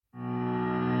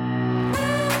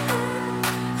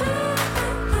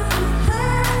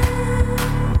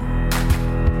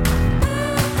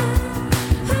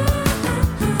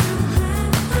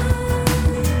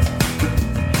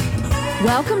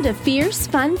Welcome to Fierce,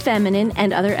 Fun, Feminine,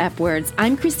 and Other F Words.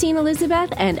 I'm Christine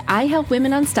Elizabeth, and I help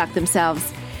women unstuck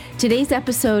themselves. Today's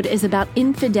episode is about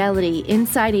infidelity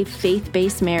inside a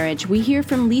faith-based marriage. We hear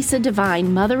from Lisa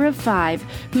Devine, mother of 5,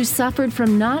 who suffered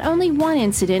from not only one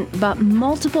incident, but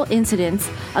multiple incidents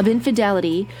of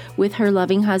infidelity with her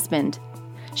loving husband.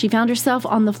 She found herself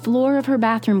on the floor of her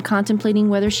bathroom contemplating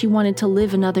whether she wanted to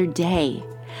live another day.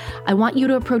 I want you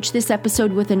to approach this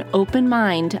episode with an open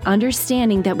mind,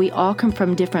 understanding that we all come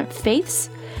from different faiths,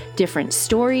 different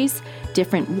stories,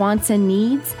 different wants and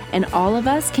needs, and all of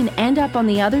us can end up on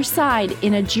the other side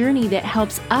in a journey that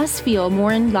helps us feel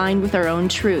more in line with our own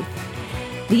truth.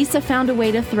 Lisa found a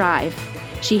way to thrive.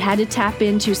 She had to tap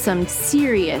into some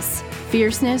serious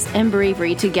fierceness and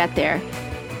bravery to get there.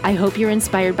 I hope you're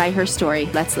inspired by her story.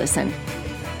 Let's listen.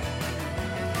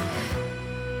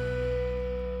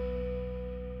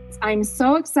 I'm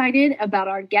so excited about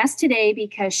our guest today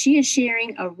because she is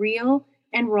sharing a real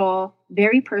and raw,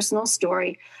 very personal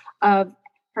story of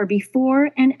her before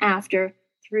and after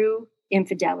through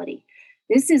infidelity.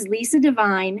 This is Lisa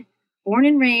Devine, born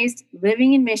and raised,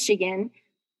 living in Michigan,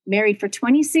 married for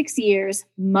 26 years,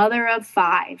 mother of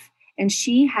 5. And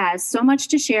she has so much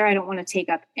to share. I don't want to take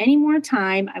up any more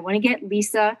time. I want to get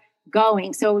Lisa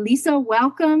going. So Lisa,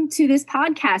 welcome to this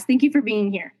podcast. Thank you for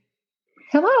being here.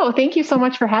 Hello. Thank you so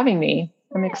much for having me.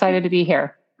 I'm excited to be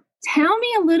here. Tell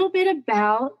me a little bit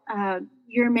about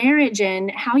your marriage and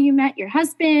how you met your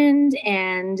husband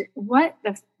and what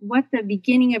the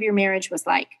beginning of your marriage was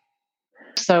like.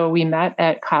 So we met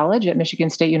at college at Michigan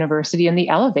State University in the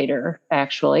elevator,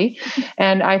 actually.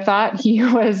 And I thought he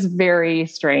was very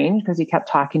strange because he kept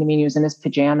talking to me and he was in his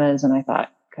pajamas. And I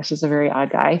thought, gosh, this is a very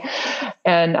odd guy.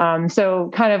 And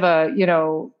so kind of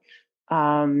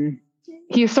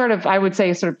he sort of, I would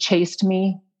say, sort of chased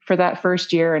me for that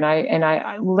first year. And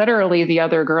I literally, the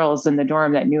other girls in the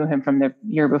dorm that knew him from the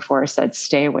year before said,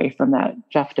 stay away from that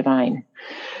Jeff Devine.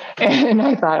 And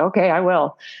I thought, okay, I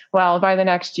will. Well, by the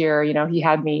next year,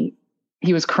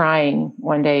 he was crying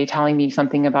one day, telling me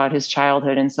something about his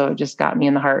childhood. And so it just got me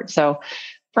in the heart. So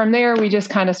from there, we just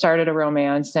kind of started a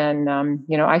romance. And,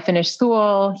 I finished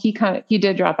school. He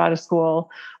did drop out of school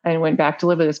and went back to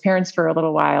live with his parents for a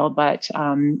little while, but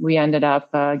we ended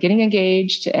up getting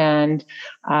engaged, and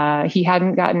he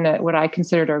hadn't gotten what I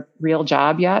considered a real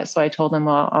job yet. So I told him,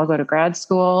 well, I'll go to grad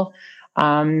school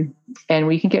and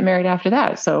we can get married after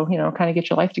that. So, kind of get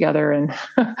your life together. And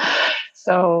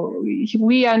so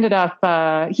he ended up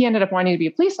wanting to be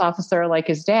a police officer like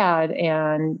his dad,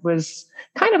 and was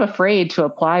kind of afraid to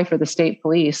apply for the state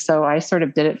police. So I sort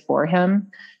of did it for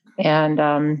him.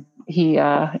 And he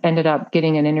ended up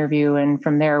getting an interview, and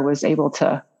from there was able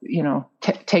to,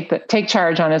 take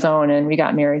charge on his own. And we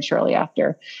got married shortly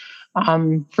after.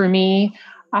 For me,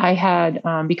 I had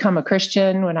become a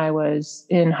Christian when I was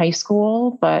in high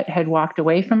school, but had walked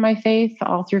away from my faith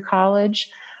all through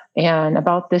college. And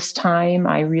about this time,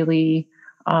 I really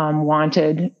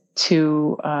wanted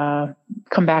to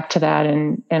come back to that.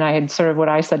 And I had sort of what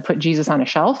I said, put Jesus on a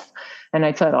shelf. And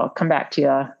I said, I'll come back to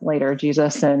you later,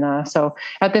 Jesus. And so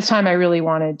at this time, I really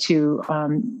wanted to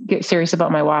get serious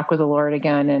about my walk with the Lord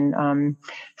again. And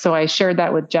so I shared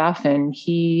that with Jeff. And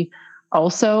he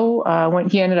also,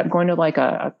 he ended up going to like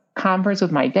a conference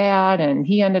with my dad, and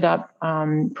he ended up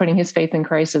putting his faith in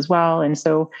Christ as well. And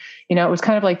so, it was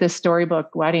kind of like this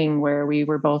storybook wedding where we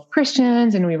were both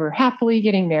Christians and we were happily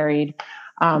getting married.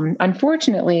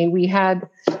 Unfortunately, we had,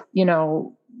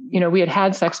 we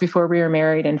had sex before we were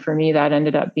married. And for me, that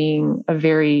ended up being a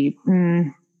very,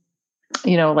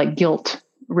 like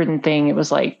guilt-ridden thing. It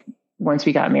was like, once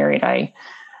we got married,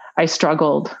 I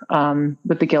struggled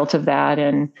with the guilt of that.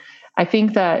 And I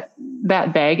think that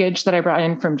baggage that I brought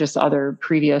in from just other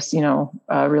previous,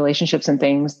 relationships and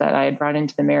things that I had brought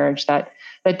into the marriage, that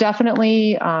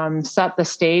definitely set the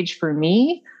stage for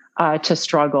me to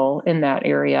struggle in that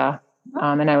area.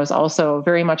 And I was also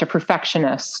very much a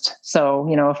perfectionist. So,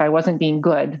 if I wasn't being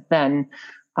good, then,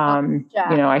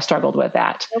 I struggled with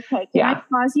that. Okay. Can I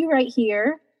pause you right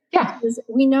here? Yeah. Because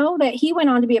we know that he went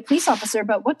on to be a police officer,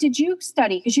 but what did you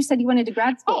study? Because you said you went into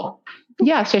grad school.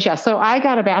 Yes. So I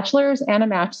got a bachelor's and a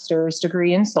master's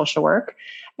degree in social work.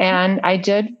 And I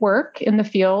did work in the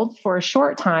field for a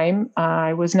short time.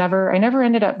 I never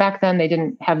ended up, back then, they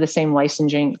didn't have the same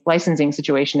licensing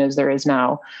situation as there is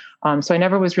now. So I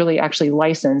never was really actually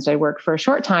licensed. I worked for a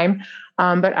short time,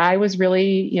 but I was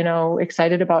really,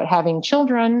 excited about having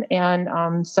children.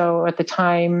 And so at the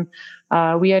time,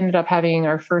 we ended up having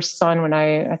our first son when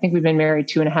I think we've been married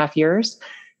 2.5 years.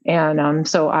 And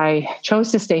so I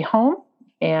chose to stay home,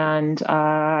 and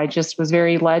I just was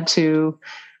very led to,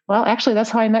 well, actually, that's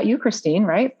how I met you, Christine,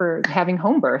 right? For having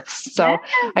home births. So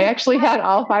I actually had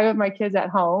all 5 of my kids at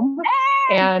home,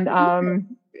 and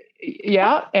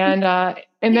yeah, and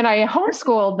then I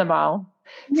homeschooled them all.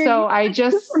 So I like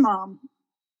just super mom.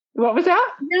 What was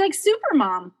that? You're like super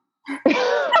mom.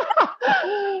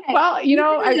 Well,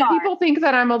 people think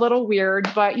that I'm a little weird,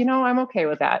 but I'm okay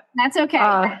with that. That's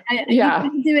okay.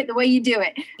 You do it the way you do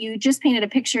it. You just painted a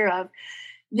picture of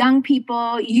young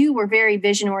people. You were very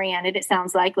vision oriented. It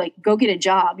sounds like go get a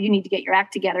job. You need to get your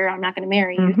act together. I'm not going to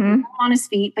marry you. Mm-hmm. On his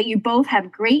feet, but you both have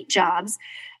great jobs.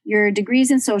 Your degrees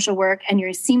in social work, and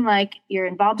you seem like you're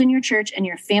involved in your church and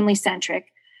you're family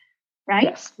centric, right?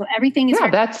 Yes. So everything is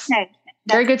that's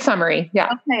very good summary.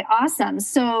 Yeah. Okay. Awesome.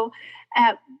 So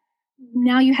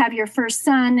now you have your first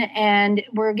son, and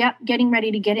we're getting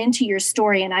ready to get into your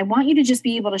story. And I want you to just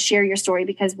be able to share your story,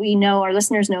 because our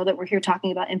listeners know that we're here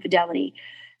talking about infidelity.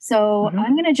 So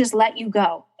I'm going to just let you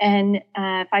go. And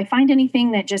if I find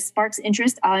anything that just sparks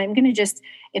interest, I'm going to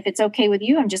if it's okay with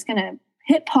you, I'm just going to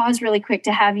hit pause really quick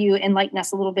to have you enlighten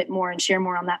us a little bit more and share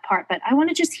more on that part. But I want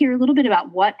to just hear a little bit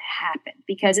about what happened,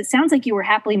 because it sounds like you were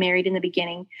happily married in the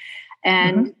beginning,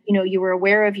 and you were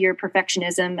aware of your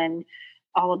perfectionism and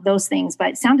all of those things, but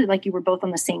it sounded like you were both on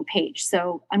the same page.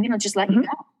 So I'm going to just let you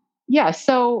go. Yeah.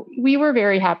 So we were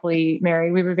very happily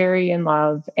married. We were very in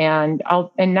love, and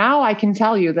now I can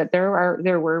tell you that there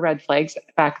were red flags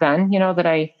back then, that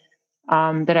I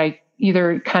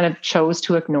either kind of chose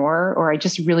to ignore, or I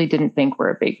just really didn't think were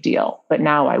a big deal. But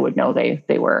now I would know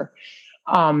they were.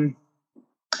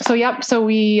 So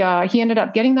he ended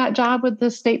up getting that job with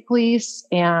the state police,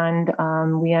 and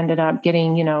we ended up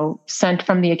getting, sent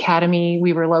from the academy.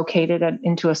 We were located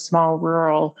into a small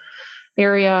rural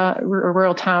area,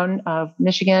 rural town of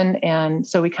Michigan. And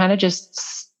so we kind of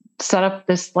just set up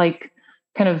this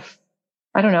kind of,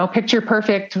 I don't know, picture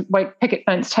perfect white picket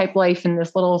fence type life in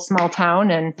this little small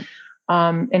town. And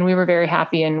we were very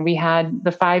happy. And we had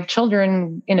the 5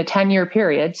 children in a 10-year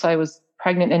period. So I was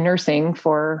pregnant and nursing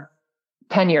for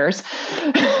 10 years,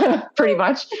 pretty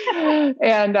much.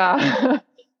 And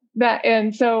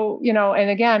and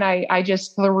again, I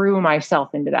just threw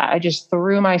myself into that. I just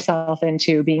threw myself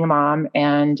into being a mom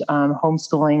and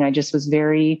homeschooling. I just was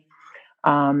very,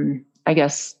 I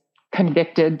guess,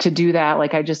 convicted to do that.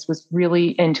 I just was really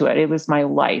into it. It was my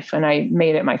life, and I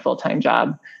made it my full-time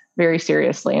job very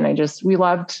seriously. And we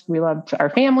loved our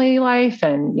family life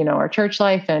and, our church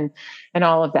life and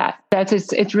all of that.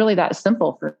 It's really that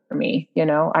simple for me.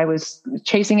 I was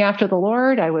chasing after the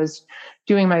Lord. I was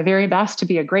doing my very best to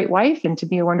be a great wife and to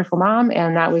be a wonderful mom.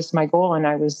 And that was my goal. And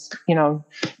I was,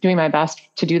 doing my best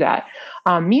to do that.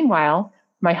 Meanwhile,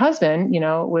 my husband,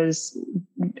 was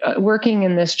working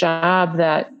in this job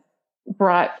that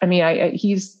brought,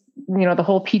 he's, the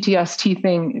whole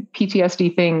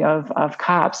PTSD thing of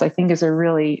cops, I think it's a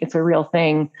real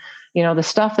thing. The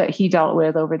stuff that he dealt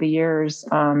with over the years,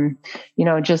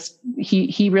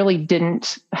 he really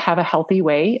didn't have a healthy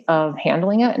way of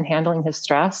handling it and handling his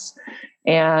stress.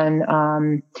 And,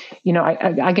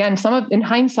 again, in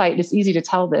hindsight, it's easy to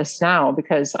tell this now,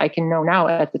 because I can know now.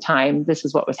 At the time, this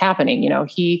is what was happening.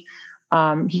 He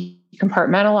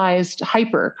compartmentalized,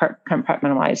 hyper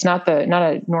compartmentalized, not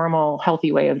a normal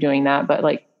healthy way of doing that, but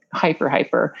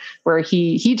hyper, where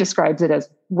he describes it as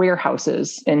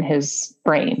warehouses in his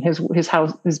brain. His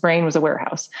brain was a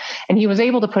warehouse, and he was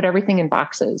able to put everything in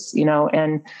boxes,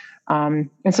 and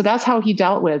so that's how he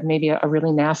dealt with maybe a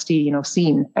really nasty,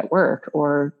 scene at work,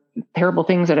 or terrible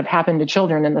things that have happened to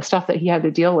children, and the stuff that he had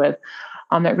to deal with,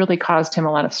 that really caused him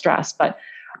a lot of stress. But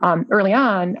early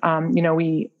on,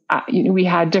 we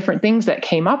had different things that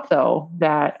came up, though,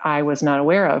 that I was not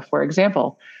aware of. For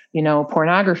example,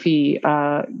 pornography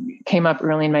came up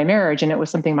early in my marriage, and it was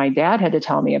something my dad had to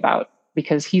tell me about,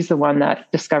 because he's the one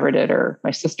that discovered it, or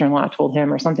my sister-in-law told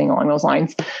him, or something along those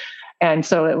lines. And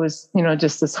so it was,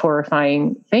 just this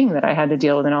horrifying thing that I had to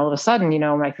deal with. And all of a sudden,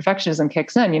 my perfectionism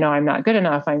kicks in. I'm not good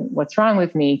enough. What's wrong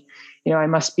with me? I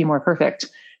must be more perfect.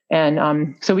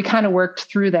 And so we kind of worked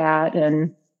through that,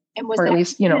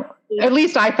 at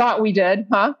least I thought we did,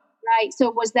 huh? Right.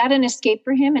 So was that an escape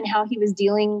for him, and how he was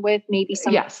dealing with maybe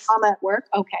some trauma at work?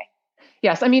 Okay.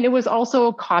 Yes. It was also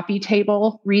a coffee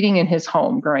table reading in his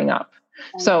home growing up.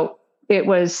 Okay. So it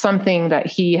was something that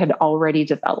he had already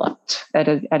developed at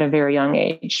a very young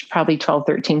age, probably 12,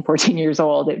 13, 14 years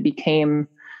old. It became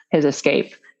his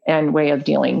escape and way of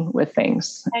dealing with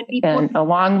things. And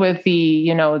along with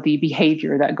the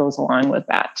behavior that goes along with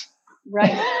that.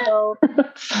 Right. So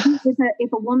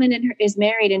if a woman is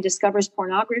married and discovers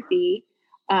pornography,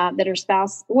 that her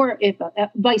spouse, or if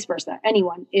vice versa,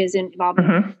 anyone is involved in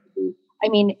pornography, I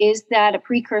mean, is that a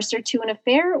precursor to an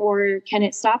affair, or can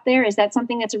it stop there? Is that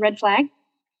something that's a red flag?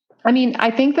 I mean, I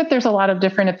think that there's a lot of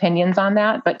different opinions on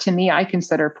that, but to me, I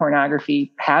consider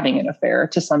pornography having an affair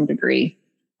to some degree,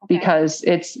 because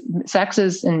sex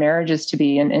is in marriage is to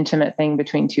be an intimate thing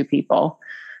between two people.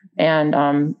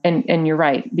 And you're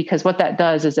right, because what that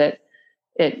does is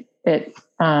it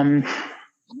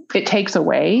takes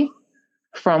away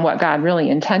from what God really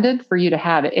intended for you to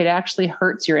have. It actually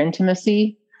hurts your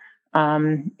intimacy.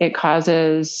 It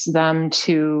causes them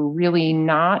to really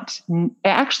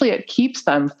it keeps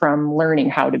them from learning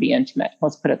how to be intimate.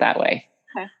 Let's put it that way.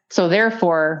 Okay. So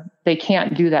therefore they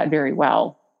can't do that very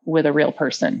well with a real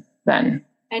person then.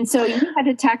 And so you had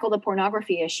to tackle the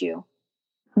pornography issue.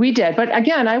 We did. But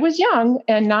again, I was young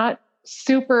and not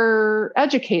super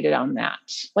educated on that.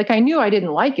 Like, I knew I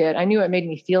didn't like it. I knew it made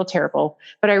me feel terrible,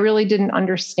 but I really didn't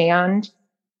understand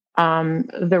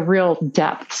the real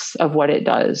depths of what it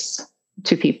does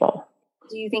to people.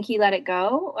 Do you think he let it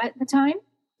go at the time?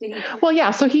 Well,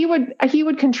 yeah. So he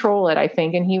would control it, I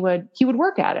think, and he would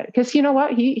work at it, because you know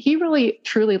what? He really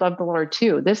truly loved the Lord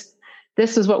too. This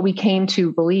is what we came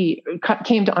to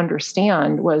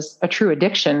understand was a true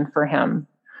addiction for him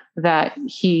that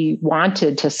he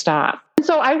wanted to stop.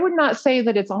 So I would not say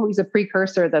that it's always a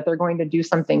precursor that they're going to do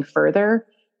something further,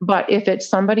 but if it's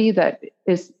somebody that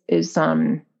is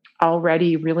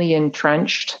already really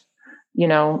entrenched, you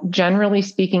know, generally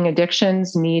speaking,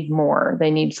 addictions need more.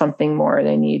 They need something more.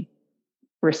 They need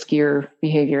riskier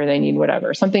behavior. They need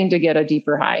whatever, something to get a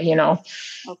deeper high, you know?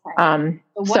 Okay.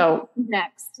 So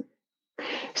next?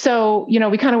 So, you know,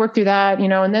 we kind of worked through that, you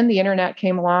know, and then the internet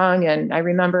came along, and I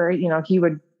remember, you know, he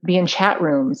would be in chat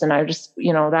rooms, and I just,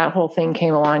 you know, that whole thing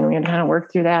came along, and we had to kind of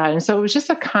work through that. And so it was just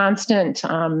a constant,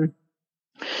 a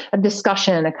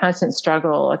discussion, a constant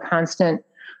struggle,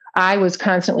 I was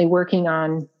constantly working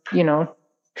on, you know,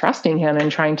 trusting him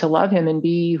and trying to love him and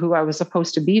be who I was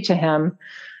supposed to be to him.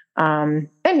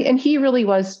 And he really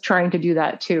was trying to do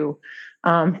that too.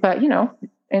 But, you know,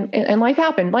 and life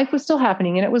happened. Life was still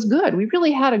happening, and it was good. We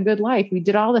really had a good life. We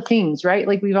did all the things, right?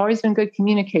 Like, we've always been good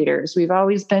communicators. We've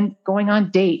always been going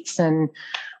on dates. And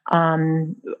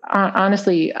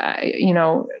honestly, you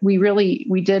know,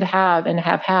 we did have and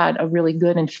have had a really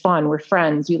good and fun. We're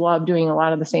friends. We love doing a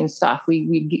lot of the same stuff.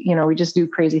 We just do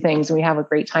crazy things, and we have a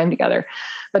great time together.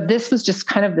 But this was just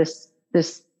kind of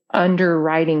this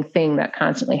underwriting thing that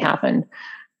constantly happened,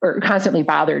 or constantly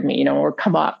bothered me, you know, or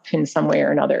come up in some way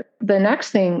or another. The next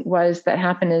thing that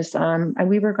happened is,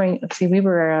 we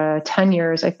were 10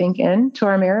 years, I think, into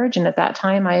our marriage. And at that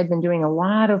time I had been doing a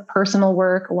lot of personal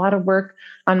work, a lot of work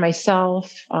on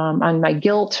myself, on my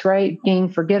guilt, right?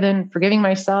 Forgiving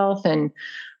myself, and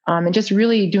just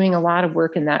really doing a lot of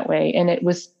work in that way. And it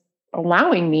was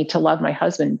allowing me to love my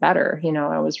husband better. You know,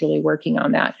 I was really working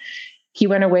on that. He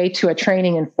went away to a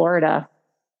training in Florida,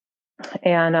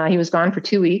 and he was gone for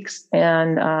 2 weeks.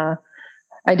 And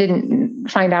I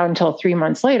didn't find out until 3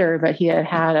 months later, but he had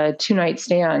had a 2-night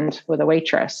stand with a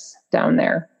waitress down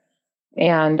there.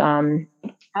 And,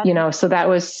 you know, so that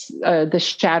was the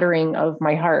shattering of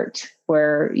my heart,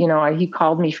 where, you know, he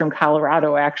called me from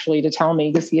Colorado actually to tell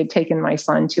me, because he had taken my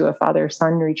son to a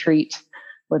father-son retreat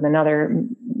with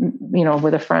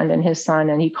with a friend and his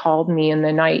son. And he called me in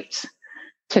the night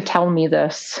to tell me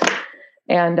this.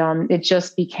 And it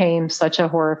just became such a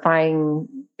horrifying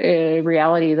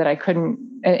reality that I couldn't.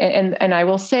 And I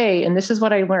will say, and this is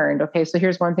what I learned. Okay, so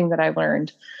here's one thing that I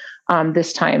learned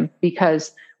this time,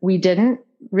 because we didn't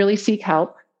really seek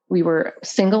help. We were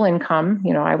single income.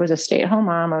 You know, I was a stay-at-home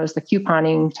mom. I was the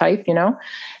couponing type. You know,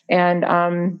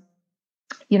 and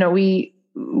you know,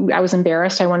 I was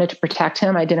embarrassed. I wanted to protect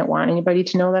him. I didn't want anybody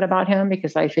to know that about him,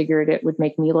 because I figured it would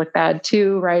make me look bad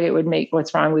too, right? It would make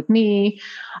what's wrong with me.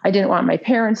 I didn't want my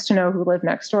parents to know, who lived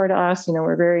next door to us. You know,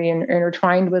 we're very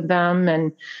intertwined with them.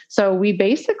 And so we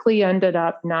basically ended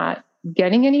up not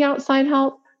getting any outside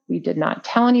help. We did not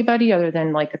tell anybody other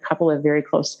than like a couple of very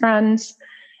close friends.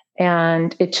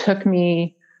 And it took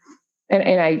me,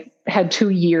 and I had 2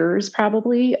 years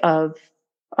probably of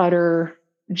utter,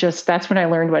 that's when I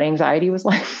learned what anxiety was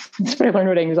like. That's when I learned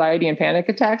what anxiety and panic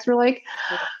attacks were like,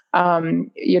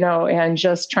 you know, and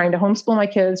just trying to homeschool my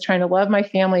kids, trying to love my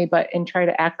family, and try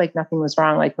to act like nothing was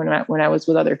wrong. Like when I was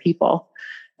with other people.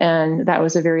 And that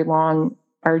was a very long,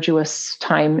 arduous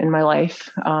time in my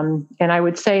life. And I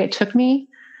would say it took me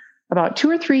about 2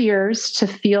 or 3 years to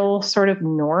feel sort of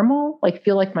normal, like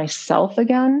feel like myself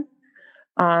again.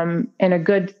 And a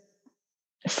good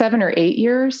 7 or 8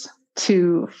 years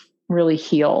to really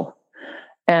heal.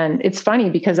 And it's funny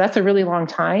because that's a really long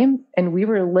time, and we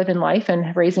were living life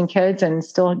and raising kids and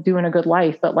still doing a good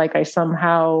life. But like I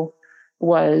somehow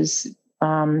was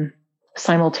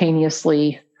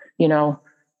simultaneously, you know,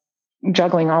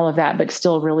 juggling all of that, but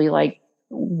still really like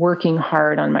working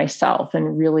hard on myself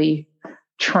and really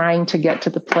trying to get to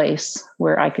the place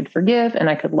where I could forgive and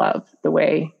I could love the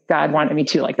way God wanted me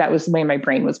to. Like that was the way my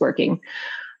brain was working.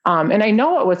 And I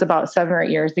know it was about 7 or 8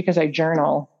 years because I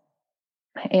journal.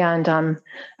 And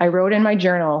I wrote in my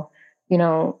journal,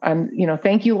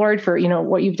 thank you, Lord, for,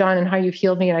 what you've done and how you've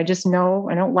healed me. And I just know,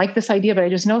 I don't like this idea, but I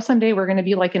just know someday we're going to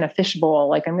be like in a fishbowl.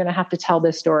 Like I'm going to have to tell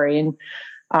this story.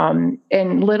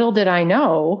 And little did I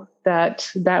know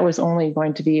that was only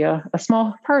going to be a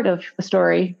small part of the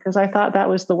story, because I thought that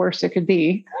was the worst it could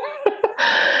be.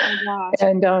 Oh,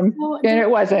 and it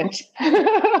wasn't.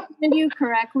 Did you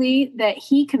correctly that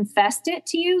he confessed it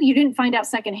to you? You didn't find out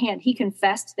secondhand. He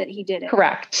confessed that he did it.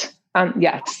 Correct.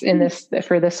 Yes.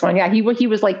 For this one. Yeah. He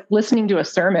was like listening to a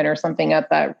sermon or something at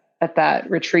that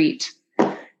retreat,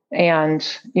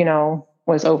 and,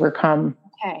 was overcome.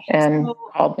 Okay. And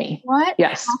called me. What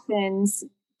happens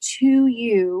to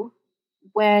you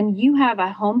when you have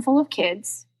a home full of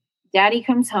kids, daddy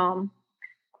comes home,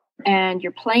 and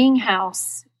you're playing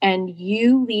house, and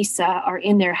you, Lisa, are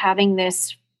in there having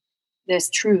this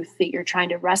truth that you're trying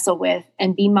to wrestle with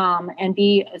and be mom and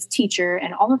be a teacher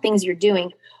and all the things you're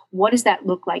doing? What does that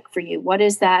look like for you? What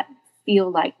does that feel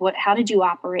like? How did you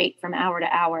operate from hour to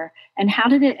hour? And how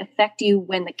did it affect you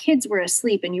when the kids were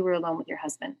asleep and you were alone with your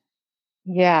husband?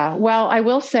 Yeah. Well, I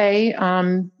will say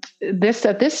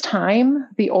at this time,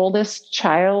 the oldest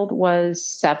child was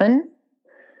 7,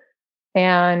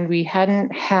 and we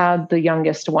hadn't had the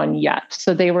youngest one yet.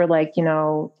 So they were like,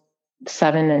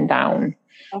 7 and down.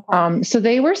 Okay. So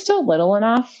they were still little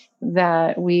enough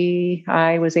that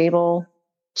I was able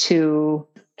to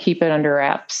keep it under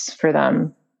wraps for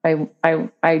them.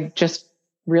 I just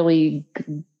really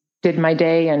did my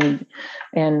day, and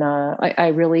I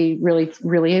really, really,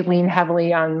 really lean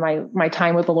heavily on my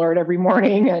time with the Lord every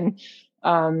morning. And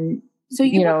so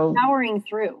you were powering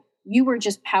through. You were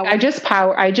just powering. I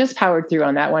just powered through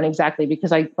on that one, exactly,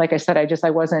 because I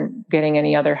wasn't getting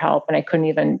any other help, and I couldn't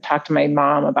even talk to my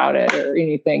mom about it or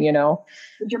anything.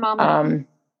 Did your mom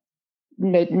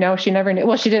know? No, she never knew.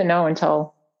 Well, she didn't know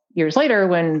until years later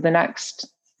when the next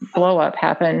blow up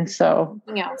happened. So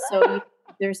yeah. So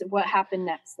there's what happened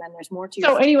next. Then there's more to.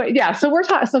 So anyway, yeah. So we're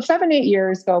talking. So 7, 8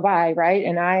 years go by, right?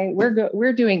 And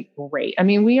we're doing great. I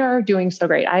mean, we are doing so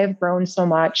great. I have grown so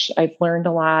much. I've learned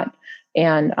a lot,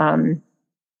 and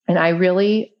I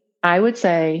would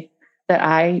say that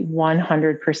I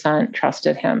 100%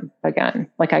 trusted him again.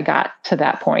 Like I got to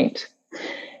that point,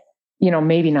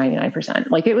 maybe 99%.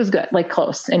 Like it was good, like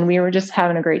close. And we were just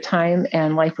having a great time,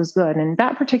 and life was good. And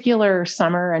that particular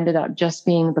summer ended up just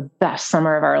being the best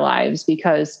summer of our lives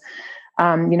because,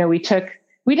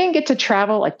 we didn't get to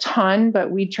travel a ton,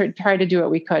 but we tried to do what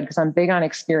we could because I'm big on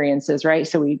experiences, right?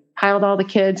 So we piled all the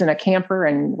kids in a camper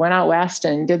and went out west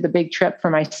and did the big trip for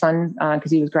my son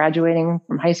because he was graduating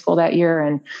from high school that year.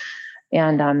 And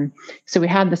so we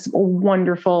had this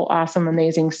wonderful, awesome,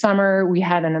 amazing summer. We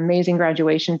had an amazing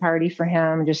graduation party for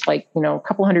him, just like, a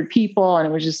couple hundred people. And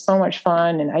it was just so much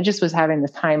fun. And I just was having the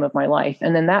time of my life.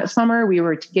 And then that summer we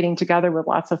were getting together with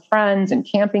lots of friends and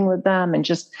camping with them and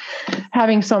just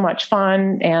having so much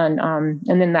fun. And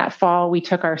then that fall we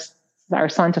took our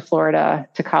son to Florida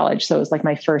to college. So it was like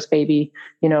my first baby,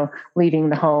 leaving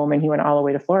the home, and he went all the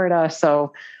way to Florida.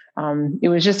 So it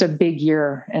was just a big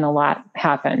year, and a lot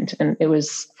happened,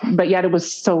 but yet it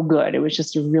was so good. It was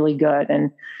just really good. And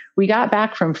we got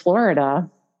back from Florida,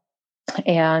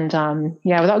 and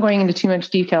without going into too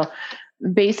much detail,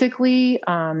 basically,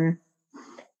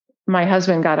 my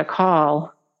husband got a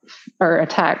call or a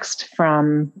text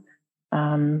from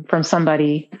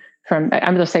somebody I'm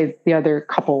going to say the other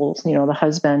couples, the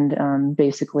husband,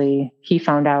 basically he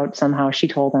found out somehow, she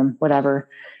told him, whatever.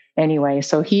 Anyway,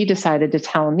 so he decided to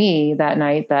tell me that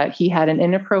night that he had an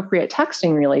inappropriate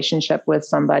texting relationship with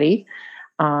somebody.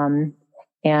 So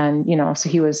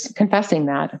he was confessing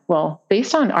that. Well,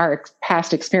 based on our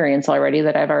past experience already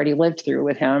that I've already lived through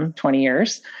with him, 20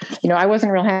 years, I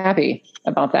wasn't real happy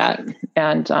about that.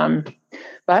 And,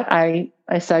 but I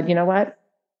said, you know what?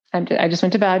 I just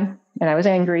went to bed and I was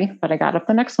angry, but I got up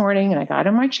the next morning and I got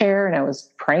in my chair and I was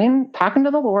praying, talking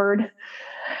to the Lord.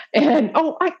 And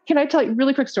can I tell you a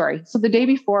really quick story? So the day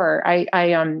before,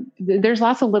 there's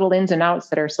lots of little ins and outs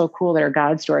that are so cool that are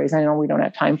God stories. I know we don't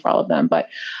have time for all of them, but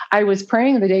I was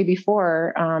praying the day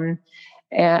before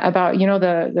about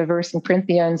the verse in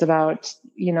Corinthians about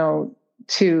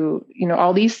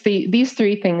all these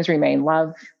 3 things remain: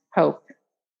 love, hope.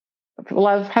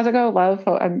 Love, how's it go? Love,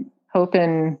 hope,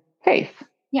 and faith.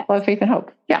 Yeah. Love, faith, and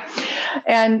hope. Yeah.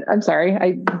 And I'm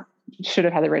sorry, should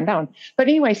have had it written down. But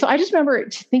anyway, so I just remember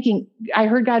thinking, I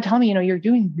heard God tell me, you're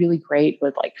doing really great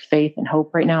with like faith and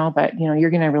hope right now, but you're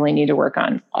going to really need to work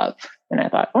on love. And I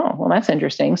thought, oh, well, that's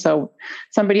interesting. So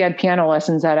somebody had piano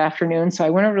lessons that afternoon. So I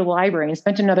went over to the library and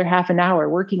spent another half an hour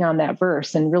working on that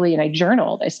verse. And I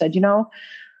journaled. I said,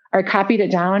 I copied it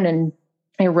down and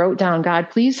I wrote down, God,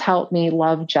 please help me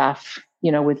love Jeff,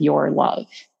 with your love.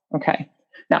 Okay.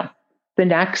 Now, the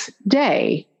next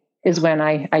day is when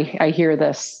I hear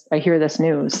this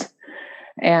news.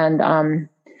 And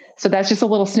so that's just a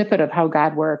little snippet of how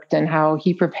God worked and how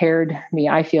he prepared me,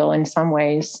 I feel, in some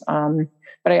ways.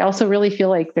 But I also really feel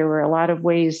like there were a lot of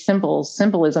ways,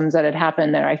 symbolisms that had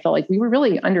happened that I felt like we were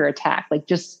really under attack. Like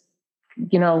just, the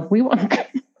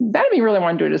enemy really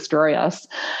wanted to destroy us.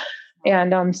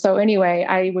 And so anyway,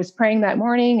 I was praying that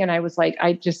morning and I was like,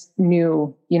 I just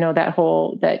knew,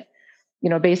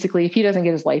 basically if he doesn't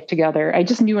get his life together, I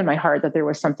just knew in my heart that there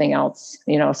was something else,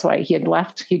 so he had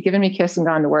left, he'd given me a kiss and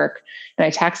gone to work. And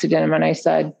I texted him and I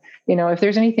said, if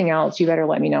there's anything else, you better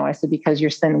let me know. I said, because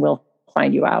your sin will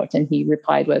find you out. And he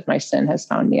replied with, my sin has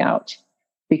found me out,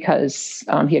 because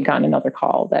he had gotten another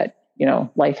call that,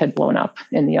 life had blown up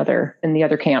in the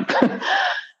other camp.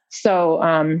 So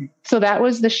that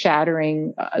was the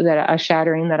shattering,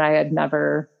 that I had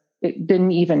never, it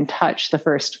didn't even touch the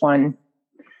first one,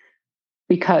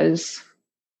 because,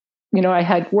 I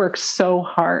had worked so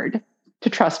hard to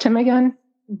trust him again.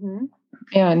 Mm-hmm.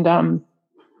 And,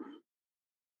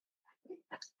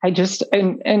 I just,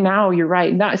 and now you're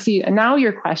right. Now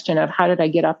your question of how did I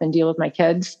get up and deal with my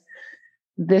kids?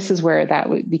 This is where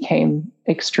that became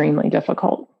extremely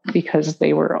difficult, because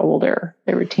they were older,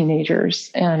 they were teenagers,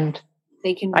 and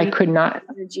I could not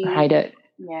hide it.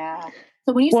 Yeah.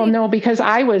 So when you no, because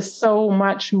I was so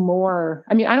much more,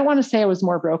 I don't want to say I was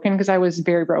more broken, because I was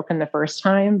very broken the first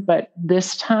time, but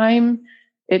this time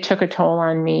it took a toll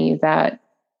on me that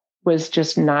was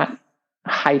just not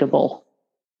hideable.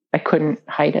 I couldn't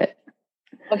hide it.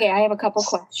 Okay. I have a couple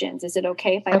questions. Is it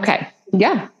okay if I? Okay.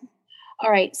 Yeah.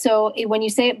 All right. So when you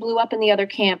say it blew up in the other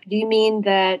camp, do you mean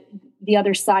that the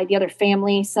other side, the other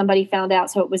family, somebody found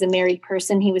out, so it was a married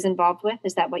person he was involved with?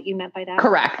 Is that what you meant by that?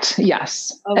 Correct.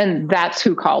 Yes. Okay. And that's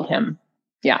who called him.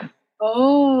 Yeah.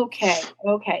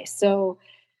 Okay. So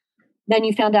then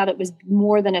you found out it was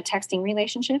more than a texting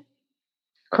relationship?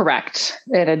 Correct.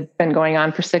 It had been going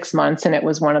on for 6 months, and it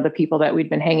was one of the people that we'd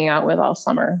been hanging out with all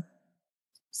summer.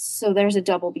 So there's a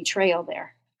double betrayal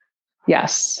there.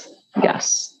 Yes.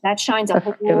 Yes. That shines a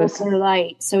whole other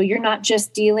light. So you're not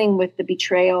just dealing with the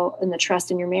betrayal and the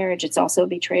trust in your marriage. It's also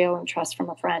betrayal and trust from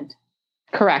a friend.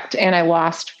 Correct. And I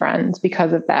lost friends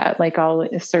because of that. Like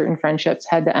certain friendships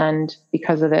had to end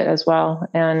because of it as well.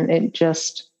 And it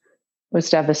just was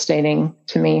devastating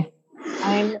to me.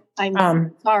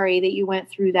 I'm sorry that you went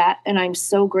through that. And I'm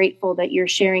so grateful that you're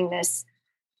sharing this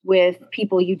with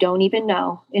people you don't even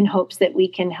know, in hopes that we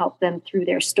can help them through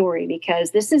their story,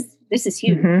 because this is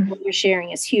huge. Mm-hmm. What you're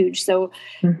sharing is huge. So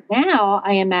now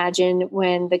I imagine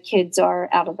when the kids are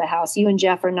out of the house, you and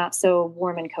Jeff are not so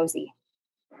warm and cozy.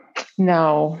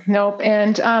 No, nope.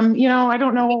 And, I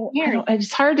don't know.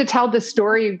 It's hard to tell this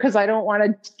story because I don't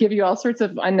want to give you all sorts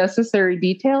of unnecessary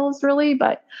details really,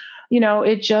 but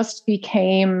it just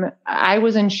became, I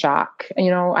was in shock.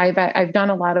 I've done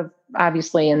a lot of,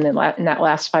 obviously in that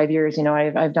last 5 years,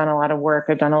 I've done a lot of work.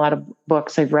 I've done a lot of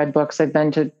books. I've read books.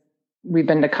 we've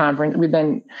been to conference.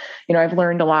 I've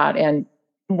learned a lot. And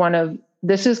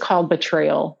this is called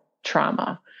betrayal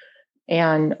trauma.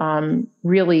 And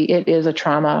really it is a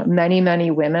trauma. Many,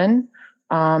 many women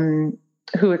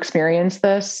who experience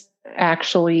this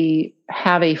actually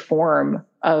have a form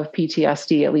of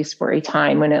PTSD, at least for a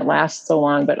time, when it lasts so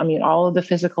long. But all of the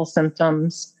physical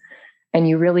symptoms, and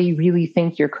you really, really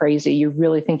think you're crazy. You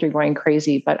really think you're going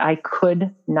crazy, but I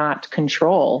could not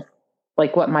control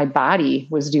what my body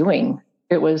was doing.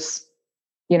 It was,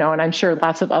 and I'm sure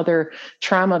lots of other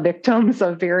trauma victims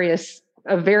of various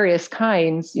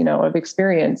kinds, have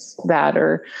experienced that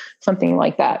or something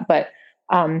like that. But,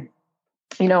 and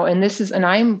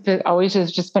I'm always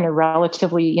has just been a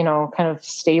relatively, kind of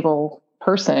stable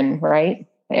person. Right.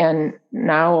 And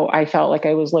now I felt like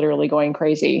I was literally going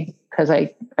crazy because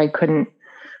I couldn't,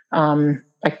 I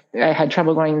had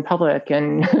trouble going in public.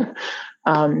 And,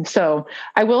 so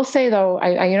I will say though,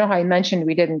 I how I mentioned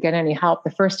we didn't get any help the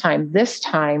first time. This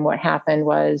time what happened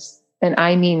was, and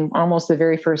I mean, almost the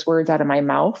very first words out of my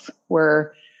mouth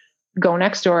were, go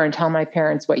next door and tell my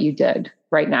parents what you did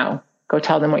right now. Go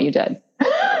tell them what you did.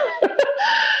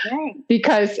 Right.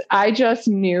 Because I just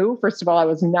knew, first of all, I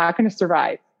was not going to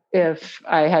survive if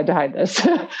I had to hide this.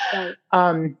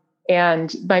 Right.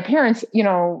 And my parents,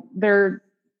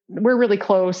 we're really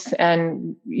close,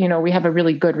 and, we have a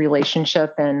really good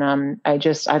relationship. And, I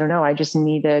don't know, I just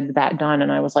needed that done.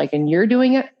 And I was like, and you're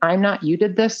doing it. I'm not, you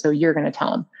did this. So you're going to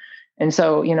tell him. And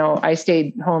so, I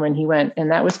stayed home and he went,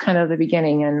 and that was kind of the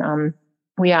beginning. And,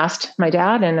 we asked my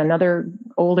dad and another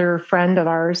older friend of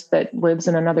ours that lives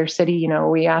in another city,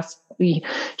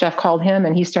 Jeff called him,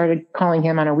 and he started calling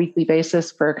him on a weekly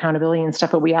basis for accountability and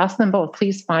stuff. But we asked them both,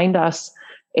 please find us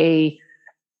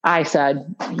I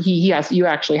said, you have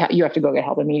to go get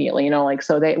help immediately,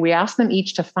 we asked them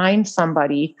each to find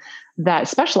somebody that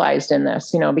specialized in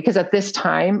this, because at this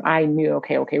time I knew,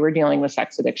 okay, we're dealing with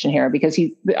sex addiction here, because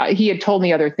he had told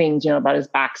me other things, about his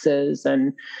boxes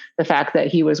and the fact that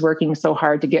he was working so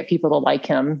hard to get people to like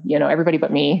him, everybody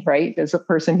but me, right? As a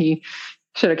person he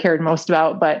should have cared most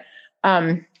about. But,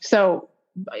 so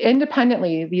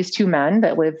independently, these two men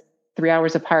that live 3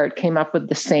 hours apart came up with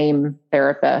the same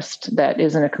therapist that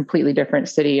is in a completely different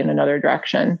city in another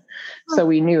direction. So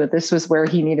we knew that this was where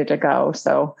he needed to go.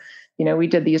 So, we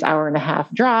did these 1.5-hour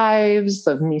drives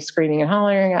of me screaming and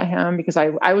hollering at him because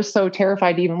I was so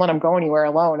terrified to even let him go anywhere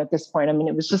alone at this point. I mean,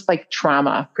 it was just like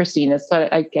trauma, Christine.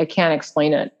 I can't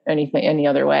explain it any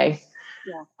other way.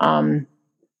 Yeah.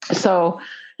 So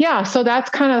that's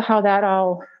kind of how that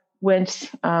all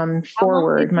went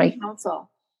forward.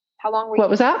 How long were What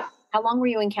was that? How long were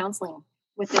you in counseling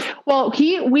with this? Well,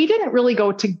 we didn't really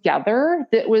go together.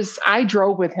 I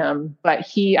drove with him, but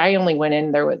I only went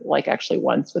in there actually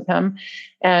once with him.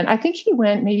 And I think he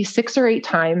went maybe 6 or 8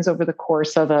 times over the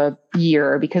course of a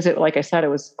year because like I said, it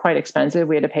was quite expensive.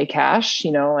 We had to pay cash,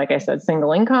 like I said,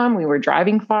 single income, we were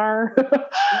driving far.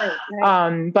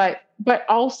 Right. But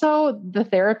also the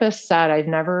therapist said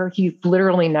he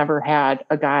literally never had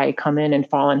a guy come in and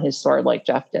fall on his sword like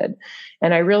Jeff did.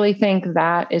 And I really think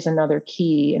that is another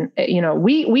key. And,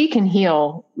 we can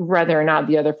heal whether or not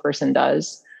the other person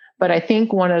does. But I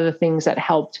think one of the things that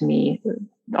helped me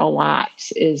a lot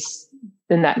is,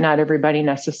 and that not everybody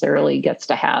necessarily gets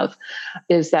to have,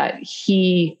 is that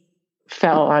he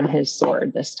fell on his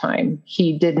sword this time.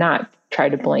 He did not try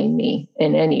to blame me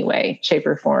in any way, shape,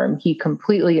 or form. He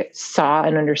completely saw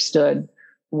and understood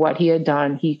what he had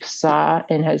done. He saw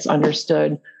and has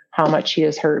understood how much he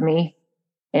has hurt me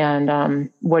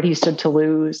and what he stood to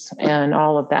lose and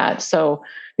all of that. So,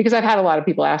 because I've had a lot of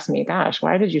people ask me, gosh,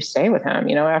 why did you stay with him,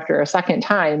 after a second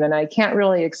time? And I can't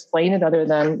really explain it other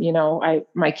than,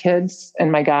 my kids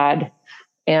and my God,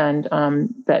 and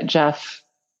that Jeff,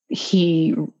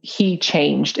 he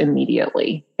changed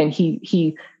immediately. And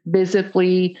he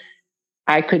visibly,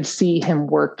 I could see him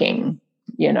working,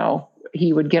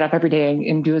 he would get up every day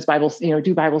and do his Bible,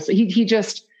 do Bibles.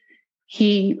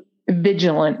 He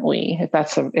vigilantly, if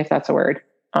that's a word,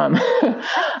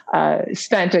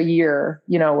 spent a year,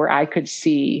 where I could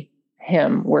see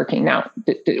him working. Now,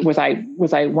 was I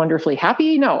wonderfully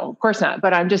happy? No, of course not.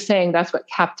 But I'm just saying that's what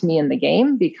kept me in the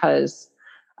game, because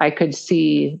I could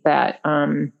see that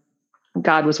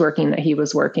God was working, that he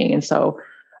was working. And so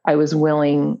I was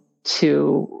willing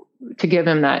to give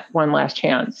him that one last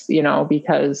chance,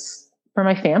 because for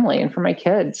my family and for my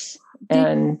kids.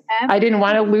 And I didn't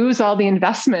want to lose all the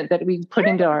investment that we put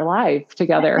into our life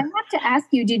together. I have to ask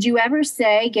you, did you ever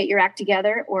say, get your act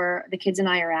together, or the kids and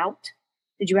I are out?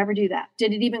 Did you ever do that?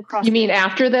 Did it even cross? You mean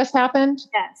after this happened?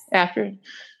 Yes. After.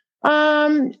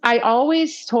 I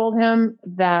always told him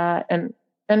that,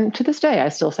 and to this day, I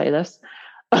still say this,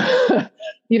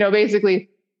 basically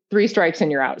 3 strikes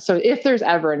and you're out. So if there's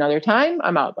ever another time,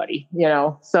 I'm out, buddy,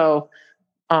 so,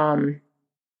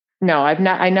 no,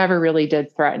 I never really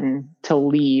did threaten to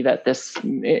leave at this,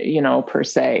 per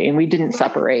se. And we didn't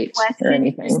separate or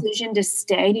anything. Decision to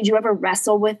stay. Did you ever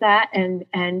wrestle with that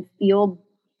and feel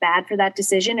bad for that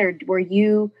decision? Or were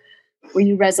you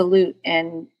resolute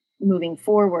and moving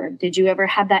forward? Did you ever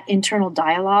have that internal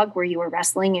dialogue where you were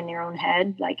wrestling in your own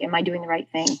head? Like, am I doing the right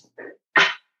thing?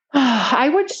 I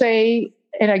would say,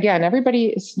 and again,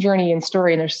 everybody's journey and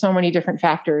story, and there's so many different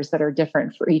factors that are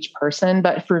different for each person.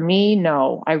 But for me,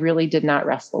 no, I really did not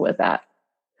wrestle with that.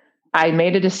 I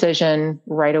made a decision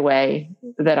right away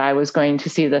that I was going to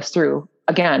see this through,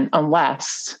 again,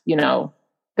 unless,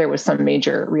 there was some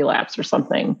major relapse or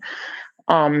something.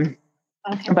 Okay.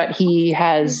 But he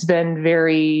has been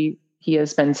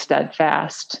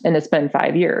steadfast, and it's been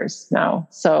 5 years now.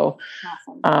 So,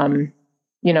 awesome.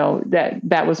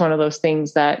 That was one of those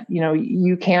things that,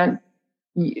 you can't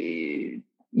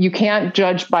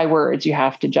judge by words. You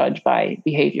have to judge by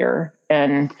behavior.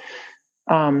 And,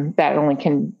 that only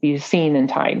can be seen in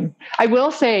time. I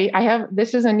will say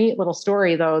this is a neat little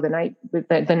story though. The night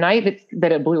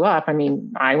that it blew up, I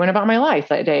mean, I went about my life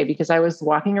that day because I was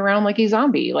walking around like a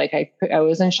zombie. Like I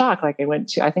was in shock. Like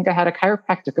I think I had a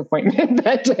chiropractic appointment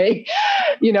that day,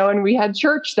 and we had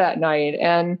church that night,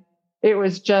 and it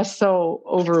was just so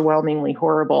overwhelmingly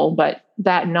horrible. But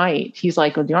that night he's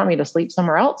like, well, do you want me to sleep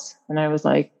somewhere else? And I was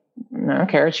like, I don't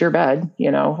care. It's your bed.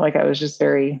 Like I was just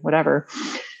very whatever.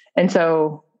 And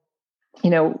so,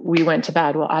 we went to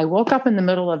bed. Well, I woke up in the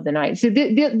middle of the night. See,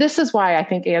 this is why I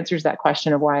think answers that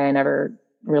question of why I never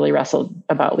really wrestled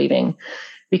about leaving,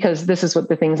 because this is what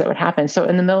the things that would happen. So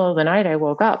in the middle of the night, I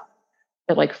woke up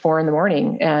at like 4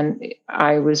 a.m. and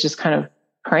I was just kind of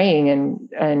praying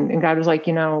and God was like,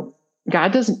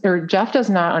 Jeff does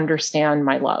not understand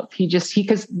my love.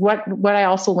 Because what I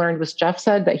also learned was Jeff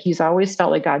said that he's always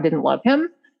felt like God didn't love him.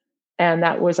 And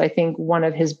that was, I think, that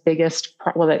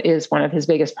is one of his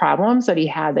biggest problems that he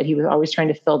had, that he was always trying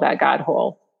to fill that God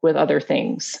hole with other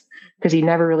things, because he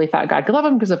never really thought God could love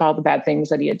him because of all the bad things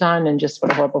that he had done and just what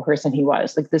a horrible person he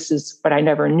was. Like, this is, but I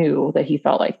never knew that he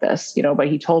felt like this, but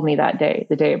he told me that day,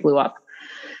 the day it blew up.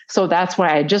 So that's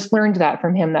why I just learned that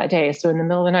from him that day. So in the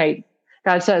middle of the night,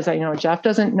 God says, Jeff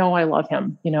doesn't know I love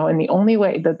him, and the only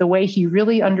way that the way he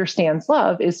really understands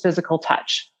love is physical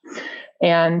touch.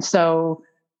 And so,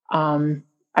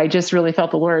 I just really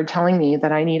felt the Lord telling me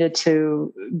that I needed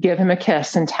to give him a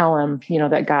kiss and tell him,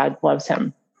 that God loves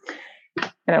him.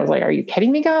 And I was like, are you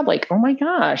kidding me, God? Like, oh my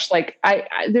gosh. Like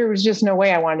there was just no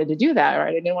way I wanted to do that.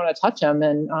 Right. I didn't want to touch him.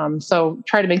 And, so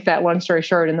try to make that long story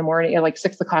short, in the morning, at like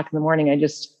 6 o'clock in the morning, I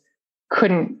just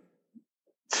couldn't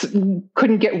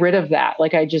get rid of that.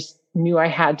 Like, I just knew I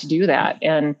had to do that.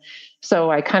 And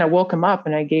so I kind of woke him up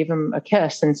and I gave him a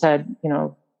kiss and said,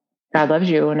 God loves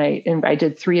you. And I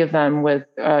did 3 of them with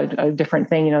a different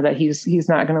thing, that he's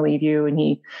not going to leave you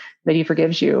and that he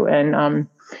forgives you. And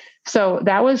so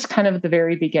that was kind of the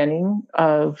very beginning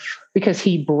because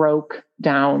he broke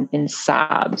down in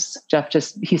sobs. Jeff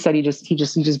he said he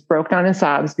just broke down in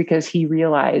sobs because he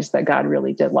realized that God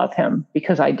really did love him,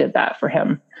 because I did that for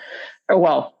him.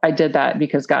 Well, I did that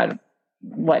because God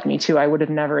led me to. I would have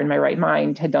never in my right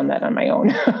mind had done that on my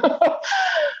own.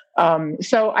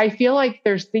 So I feel like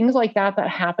there's things like that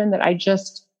happen that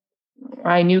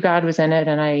I knew God was in it,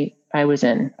 and I was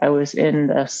in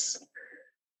this,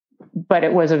 but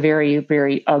it was a very,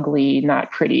 very ugly,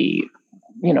 not pretty,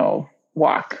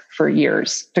 walk for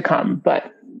years to come,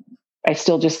 but I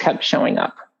still just kept showing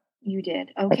up. You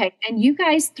did. Okay. And you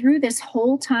guys, through this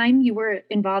whole time, you were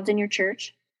involved in your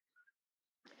church?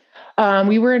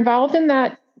 We were involved in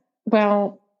that.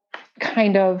 Well,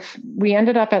 kind of, we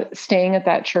ended up staying at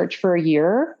that church for a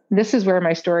year. This is where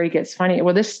my story gets funny.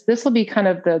 Well, this will be kind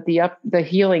of the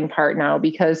healing part now,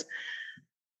 because,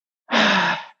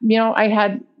 I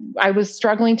was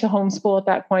struggling to homeschool at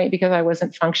that point because I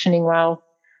wasn't functioning well.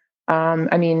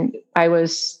 I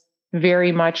was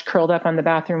very much curled up on the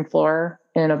bathroom floor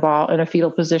in a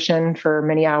fetal position for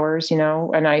many hours,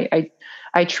 and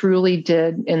I truly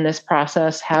did in this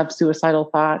process have suicidal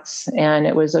thoughts, and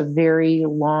it was a very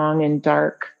long and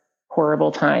dark,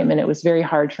 horrible time. And it was very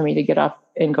hard for me to get up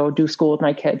and go do school with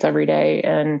my kids every day.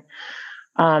 And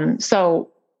so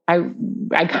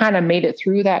I kind of made it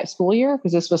through that school year,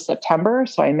 because this was September.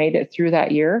 So I made it through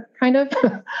that year kind of.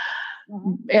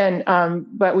 And,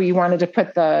 but we wanted to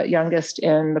put the youngest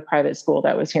in the private school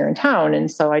that was here in town.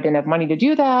 And so I didn't have money to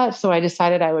do that. So I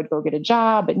decided I would go get a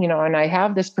job, and I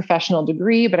have this professional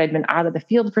degree, but I'd been out of the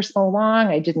field for so long.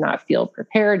 I did not feel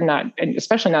prepared, and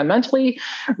especially not mentally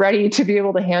ready to be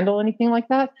able to handle anything like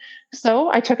that. So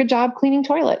I took a job cleaning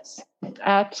toilets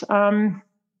at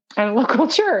a local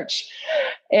church.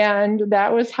 And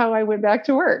that was how I went back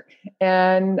to work.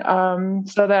 And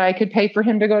so that I could pay for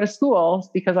him to go to school,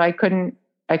 because I couldn't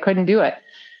do it.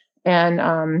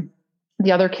 And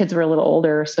the other kids were a little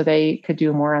older, so they could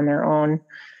do more on their own.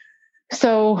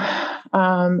 So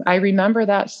I remember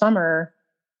that summer,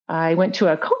 I went to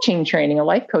a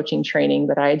life coaching training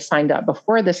that I had signed up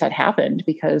before this had happened,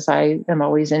 because I am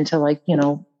always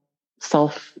into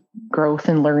self-growth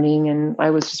and learning. And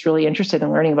I was just really interested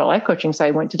in learning about life coaching. So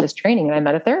I went to this training, and I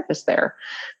met a therapist there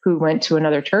who went to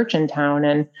another church in town.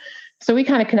 And so we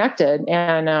kind of connected,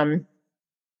 and I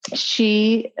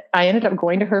ended up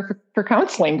going to her for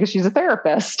counseling, because she's a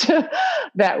therapist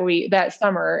that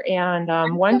summer.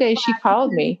 And one day she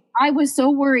called me. I was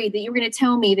so worried that you were going to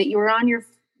tell me that you were on your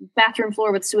bathroom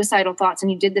floor with suicidal thoughts,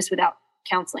 and you did this without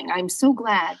counseling. I'm so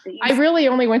glad that I really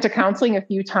only went to counseling a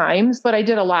few times, but I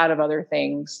did a lot of other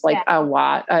things, a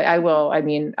lot. I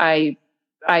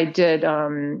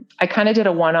kind of did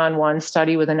a one-on-one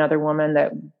study with another woman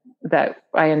that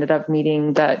I ended up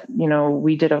meeting that,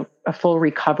 we did a full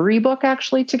recovery book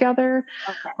actually together.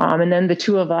 Okay. And then the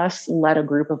two of us led a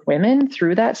group of women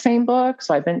through that same book.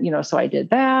 So so I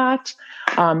did that.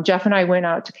 Jeff and I went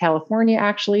out to California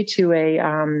actually to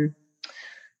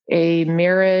a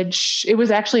marriage. It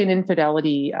was actually an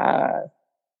infidelity,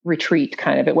 retreat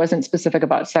kind of. It wasn't specific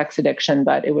about sex addiction,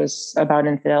 but it was about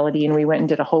infidelity. And we went and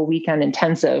did a whole weekend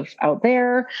intensive out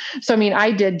there. So,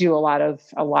 I did do a lot of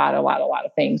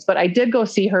things, but I did go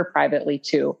see her privately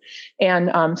too.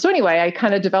 And so anyway, I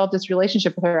kind of developed this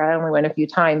relationship with her. I only went a few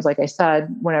times, like I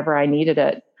said, whenever I needed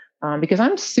it, because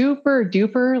I'm super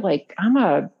duper, like I'm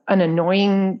an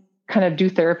annoying kind of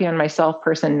do therapy on myself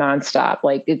person nonstop.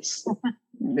 Like it's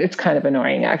kind of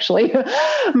annoying actually.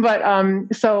 But,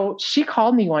 so she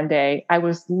called me one day. I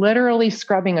was literally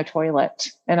scrubbing a toilet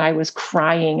and I was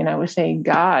crying and I was saying,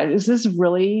 God,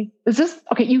 okay?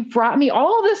 You brought me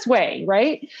all this way,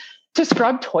 right? To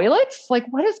scrub toilets? Like,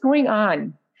 what is going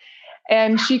on?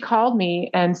 And she called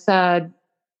me and said,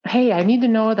 hey, I need to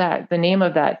know the name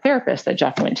of that therapist that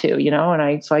Jeff went to,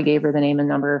 and so I gave her the name and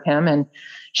number of him. And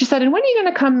she said, and when are you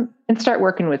going to come and start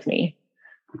working with me?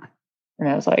 And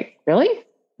I was like, really?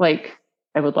 Like,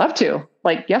 I would love to,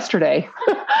 like yesterday.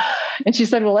 And she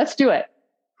said, well, let's do it.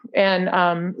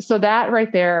 And so that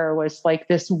right there was like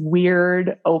this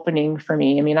weird opening for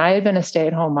me. I had been a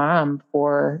stay-at-home mom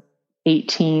for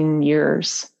 18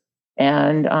 years.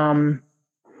 And,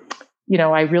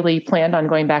 I really planned on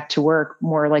going back to work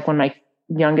more like when my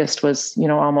youngest was,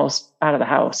 almost out of the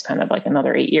house, kind of like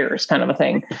another 8 years kind of a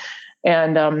thing.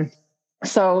 And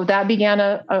so that began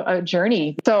a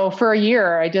journey. So for a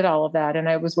year, I did all of that. And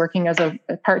I was working as a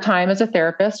part-time as a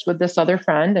therapist with this other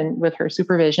friend and with her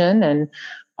supervision. And,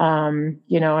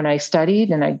 and I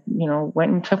studied and I,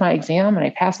 went and took my exam and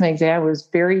I passed my exam. It was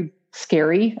very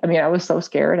scary. I was so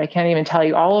scared. I can't even tell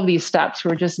you. All of these steps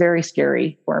were just very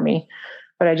scary for me,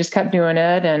 but I just kept doing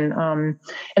it. And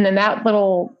then that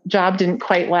little job didn't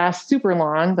quite last super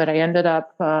long, but I ended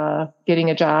up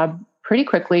getting a job pretty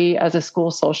quickly as a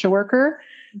school social worker.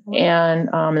 Mm-hmm.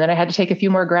 And then I had to take a few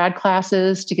more grad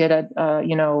classes to get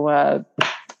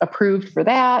approved for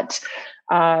that.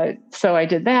 So I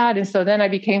did that. And so then I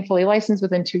became fully licensed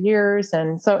within 2 years.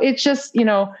 And so it's just,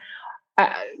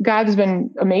 God's been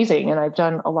amazing and I've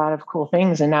done a lot of cool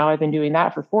things. And now I've been doing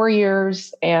that for 4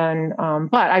 years. And,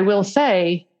 but I will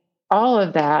say all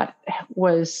of that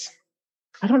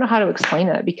I don't know how to explain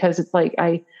it because it's like,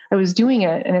 I was doing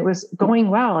it and it was going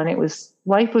well and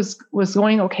life was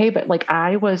going okay. But like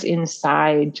I was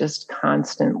inside just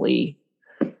constantly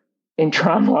in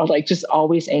trauma, like just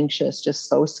always anxious, just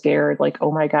so scared, like,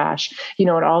 oh my gosh, and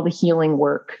all the healing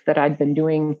work that I'd been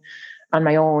doing on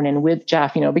my own and with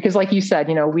Jeff, because like you said,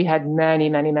 we had many,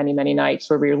 many, many, many nights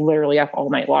where we were literally up all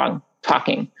night long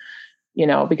talking,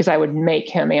 because I would make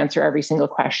him answer every single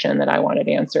question that I wanted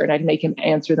answered. I'd make him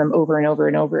answer them over and over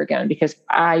and over again because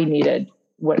I needed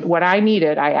what I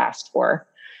needed, I asked for.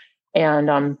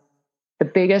 And the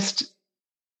biggest,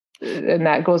 and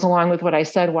that goes along with what I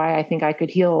said, why I think I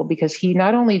could heal, because he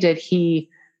not only did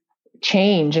he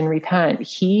change and repent,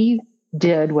 he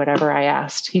did whatever I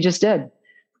asked. He just did.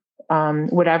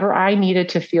 Whatever I needed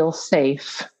to feel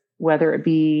safe, whether it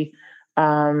be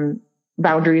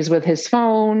boundaries with his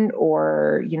phone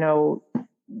or, he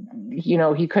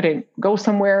couldn't go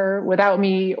somewhere without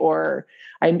me, or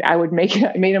I made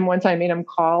him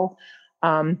call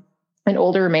an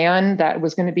older man that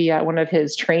was going to be at one of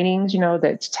his trainings,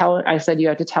 I said, you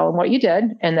have to tell him what you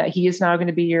did and that he is now going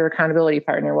to be your accountability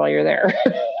partner while you're there.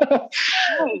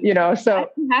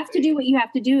 So you have to do what you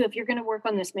have to do if you're going to work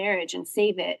on this marriage and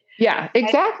save it. Yeah,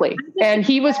 exactly. And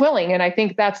he was willing. And I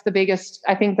think that's the biggest,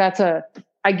 I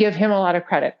give him a lot of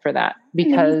credit for that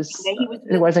because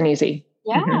it wasn't easy.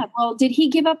 Yeah. Mm-hmm. Well, did he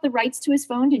give up the rights to his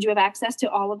phone? Did you have access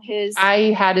to all of his?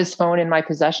 I had his phone in my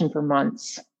possession for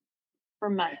months.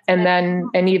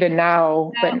 And even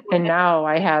now, now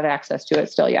I have access to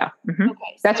it still. Yeah. Mm-hmm.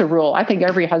 Okay. That's a rule. I think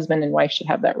every husband and wife should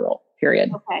have that rule,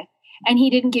 period. Okay. And he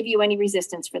didn't give you any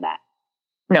resistance for that?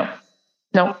 No.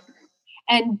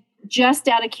 And just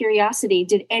out of curiosity,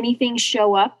 did anything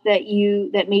show up that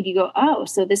made you go, oh,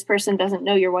 so this person doesn't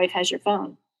know your wife has your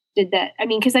phone? Did that?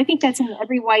 Because I think that's in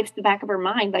every wife's the back of her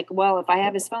mind. Like, well, if I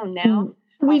have his phone now.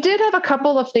 We did have a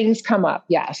couple of things come up.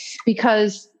 Yes.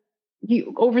 Because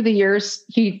over the years,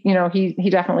 he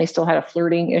definitely still had a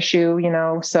flirting issue,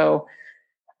 so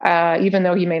even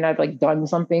though he may not have done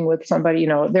something with somebody,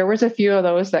 there was a few of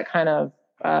those that kind of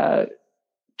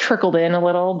trickled in a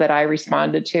little that I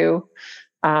responded to.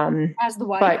 As the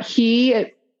wife? But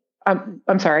he, I'm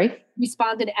sorry.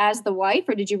 Responded as the wife,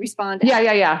 or did you respond?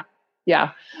 Yeah.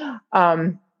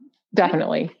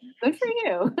 definitely. Good for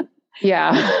you.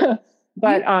 Yeah.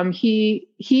 But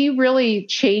he really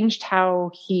changed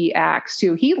how he acts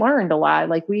too. He learned a lot.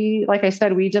 Like I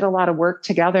said, we did a lot of work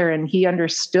together, and he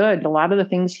understood a lot of the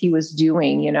things he was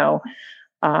doing,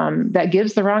 that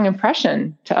gives the wrong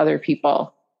impression to other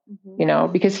people,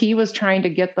 because he was trying to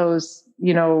get those,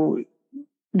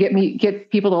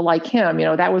 get people to like him.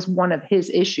 That was one of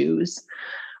his issues.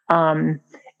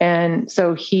 And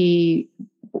so he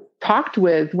talked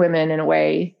with women in a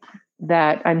way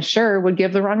that I'm sure would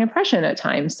give the wrong impression at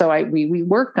times. So we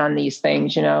worked on these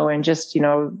things, and just,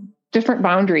 different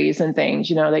boundaries and things,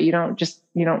 that you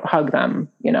don't hug them.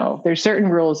 There's certain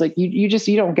rules, like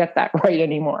you don't get that right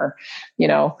anymore,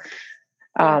 and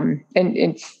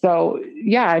so,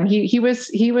 yeah. And he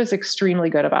was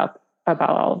extremely good about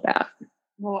all of that.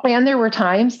 Well, and there were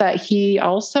times that he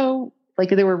also, like,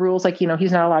 there were rules, like,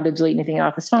 he's not allowed to delete anything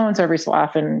off his phone. So every so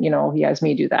often, he has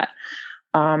me do that.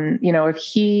 If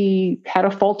he had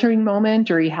a faltering moment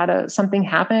or he had something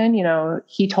happen,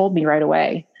 he told me right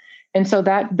away. And so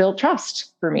that built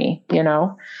trust for me,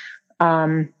 there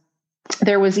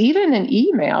was even an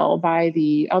email by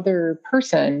the other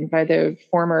person, by the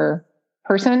former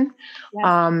person.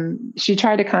 Yes. She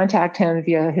tried to contact him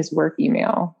via his work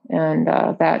email, and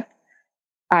that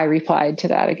I replied to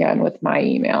that again with my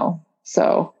email.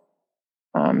 So,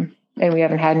 and we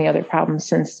haven't had any other problems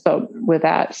since with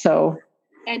that. So,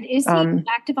 and is he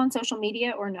active on social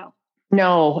media or no?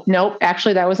 No, nope.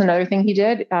 Actually, that was another thing he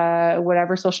did.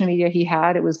 Whatever social media he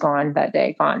had, it was gone that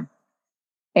day, gone.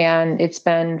 And it's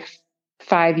been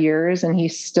 5 years and he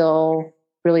still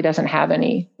really doesn't have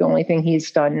any. The only thing he's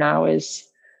done now is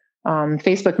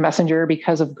Facebook Messenger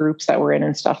because of groups that we're in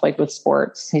and stuff, like with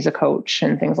sports. He's a coach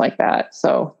and things like that.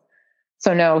 So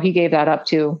no, he gave that up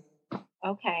too.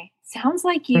 Okay. Sounds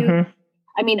like you, mm-hmm.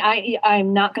 I mean,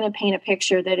 I'm not going to paint a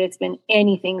picture that it's been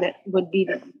anything that would be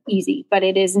easy, but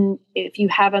it isn't. If you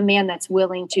have a man that's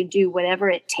willing to do whatever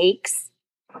it takes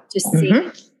to see mm-hmm.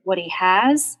 what he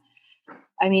has,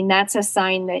 I mean, that's a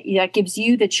sign that gives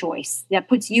you the choice. That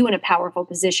puts you in a powerful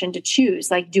position to choose.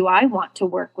 Like, do I want to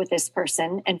work with this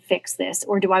person and fix this,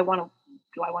 or do I want to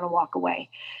walk away?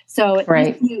 So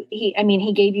right.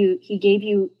 He gave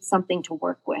you something to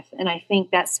work with. And I think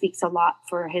that speaks a lot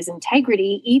for his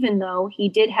integrity, even though he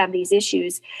did have these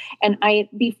issues. And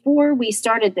before we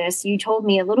started this, you told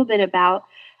me a little bit about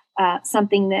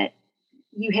something that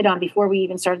you hit on before we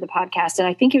even started the podcast. And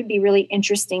I think it would be really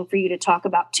interesting for you to talk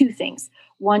about two things.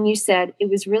 One, you said it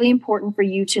was really important for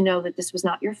you to know that this was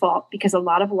not your fault because a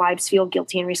lot of wives feel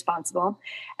guilty and responsible.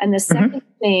 And the second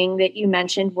mm-hmm. thing that you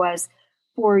mentioned was,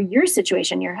 for your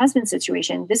situation, your husband's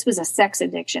situation, this was a sex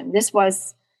addiction. This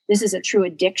is a true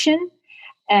addiction.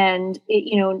 And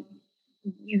you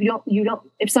don't,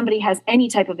 if somebody has any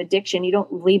type of addiction, you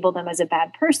don't label them as a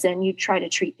bad person. You try to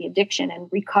treat the addiction and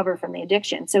recover from the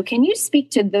addiction. So can you speak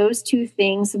to those two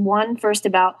things? One, first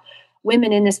about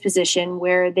women in this position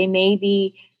where they may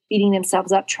be beating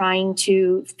themselves up trying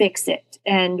to fix it,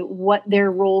 and what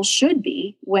their role should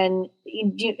be when,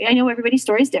 I know everybody's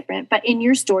story is different, but in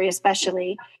your story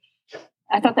especially,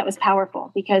 I thought that was powerful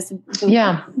because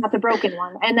not the broken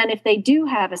one. And then if they do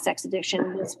have a sex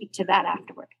addiction, we'll speak to that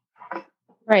afterward.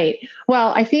 Right.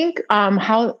 Well, I think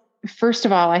first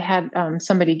of all, I had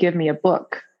somebody give me a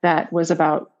book that was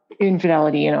about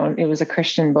infidelity. It was a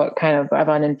Christian book kind of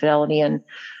about infidelity. And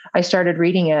I started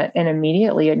reading it, and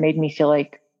immediately it made me feel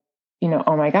like,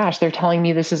 oh my gosh, they're telling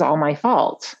me this is all my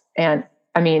fault. And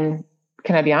I mean,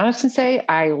 can I be honest and say,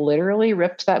 I literally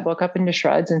ripped that book up into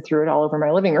shreds and threw it all over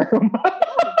my living room.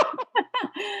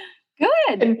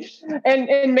 Good.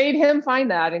 And made him find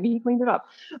that, and he cleaned it up.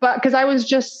 But because I was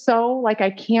just so like,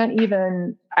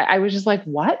 I was just like,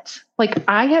 what? Like,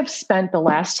 I have spent the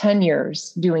last 10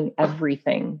 years doing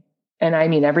everything. And I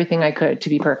mean, everything I could to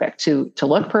be perfect, to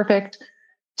look perfect,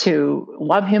 to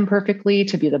love him perfectly,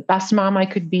 to be the best mom I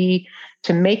could be,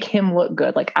 to make him look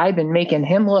good. Like, I've been making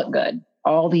him look good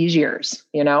all these years,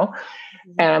 and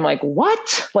I'm like,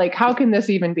 what? Like, how can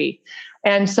this even be?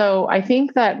 And so I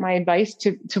think that my advice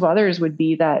to others would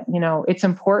be that, it's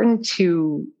important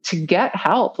to get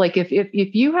help. Like if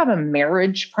you have a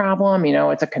marriage problem,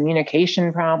 it's a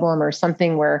communication problem or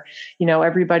something where,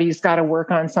 everybody's got to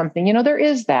work on something, there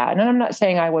is that. And I'm not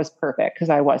saying I was perfect, because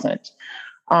I wasn't.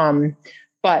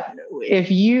 But if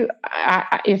you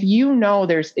know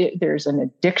there's an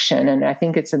addiction, and I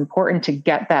think it's important to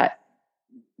get that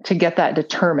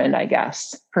determined, I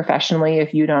guess, professionally,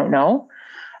 if you don't know,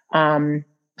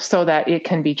 so that it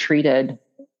can be treated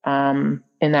in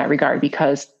that regard,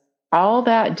 because all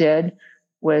that did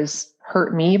was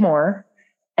hurt me more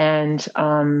and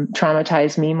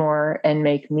traumatize me more and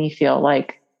make me feel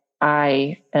like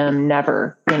I'm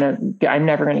never going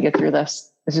to get through this.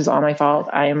 This is all my fault.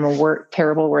 I am a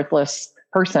terrible, worthless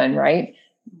person. Right.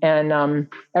 And,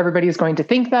 everybody is going to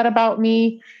think that about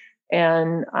me.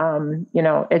 And,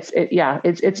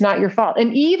 it's not your fault.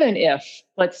 And even if,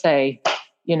 let's say,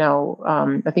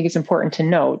 I think it's important to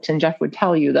note, and Jeff would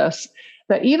tell you this,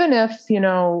 that even if,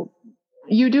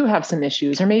 you do have some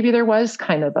issues, or maybe there was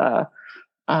kind of a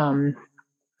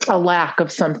lack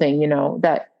of something,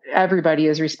 that everybody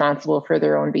is responsible for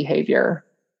their own behavior.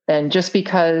 And just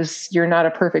because you're not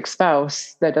a perfect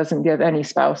spouse, that doesn't give any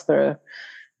spouse the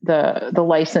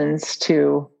license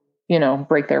to,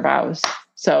 break their vows.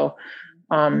 So,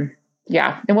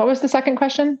 yeah. And what was the second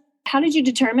question? How did you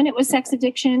determine it was sex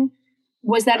addiction?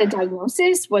 Was that a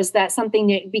diagnosis? Was that something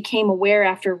that you became aware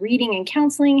after reading and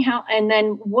counseling? And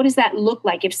then what does that look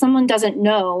like? If someone doesn't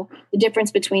know the difference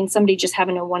between somebody just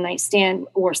having a one night stand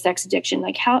or sex addiction,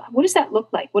 what does that look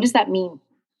like? What does that mean?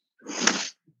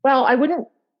 Well, I'm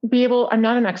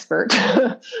not an expert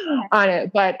on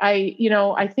it, but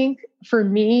I think for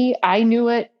me, I knew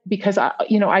it because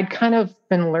I'd kind of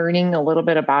been learning a little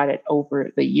bit about it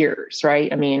over the years,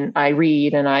 right? I mean, I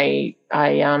read and I've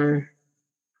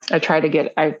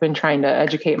been trying to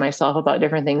educate myself about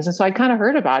different things. And so I kind of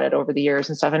heard about it over the years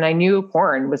and stuff. And I knew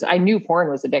porn was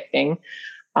addicting.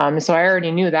 So I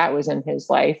already knew that was in his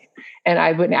life. And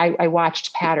I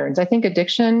watched patterns. I think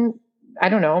addiction, I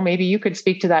don't know, maybe you could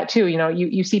speak to that too.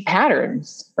 You see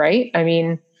patterns, right? I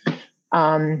mean,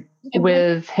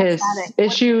 with his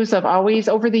issues of always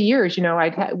over the years,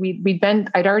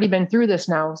 I'd already been through this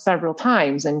now several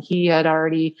times, and he had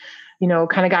already,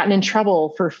 kind of gotten in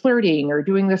trouble for flirting or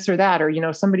doing this or that,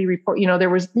 or, somebody report, there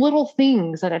was little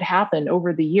things that had happened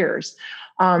over the years.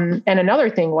 And another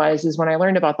thing is when I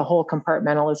learned about the whole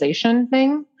compartmentalization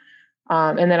thing.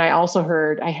 And then I also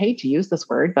heard, I hate to use this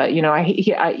word, but,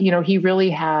 he really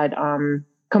had,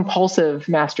 compulsive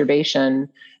masturbation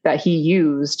that he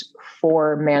used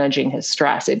for managing his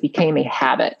stress. It became a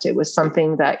habit. It was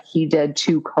something that he did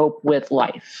to cope with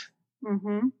life.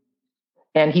 Mm-hmm.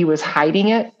 And he was hiding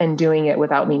it and doing it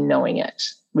without me knowing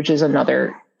it, which is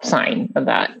another sign of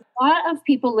that. A lot of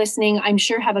people listening, I'm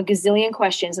sure, have a gazillion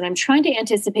questions, and I'm trying to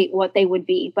anticipate what they would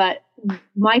be. But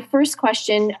my first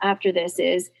question after this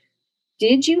is,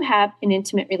 did you have an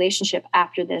intimate relationship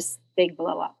after this big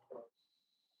blow up?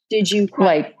 Did you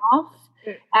cut him off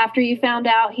after you found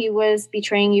out he was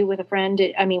betraying you with a friend?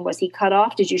 Was he cut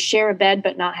off? Did you share a bed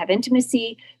but not have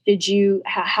intimacy?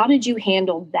 How did you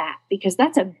handle that? Because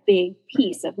that's a big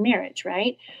piece of marriage,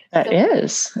 right? That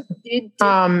is. Did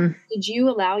you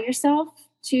allow yourself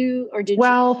to, or did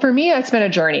Well, for me, it's been a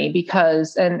journey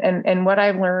because, and what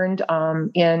I've learned,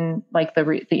 in like the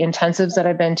intensives that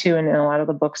I've been to, and in a lot of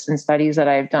the books and studies that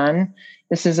I've done,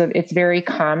 it's very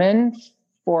common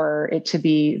for it to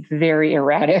be very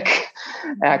erratic,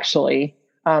 actually.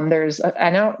 I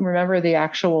don't remember the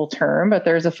actual term, but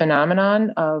there's a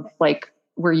phenomenon of like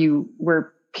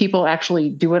where people actually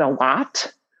do it a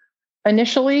lot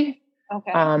initially.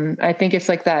 Okay. I think it's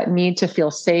like that need to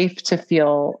feel safe, to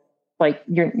feel like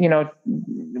we're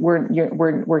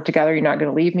together. You're not going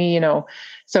to leave me,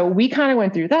 So we kind of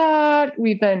went through that.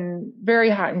 We've been very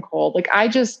hot and cold. Like I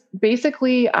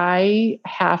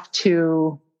have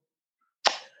to,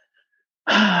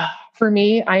 for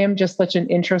me, I am just such an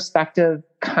introspective,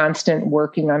 constant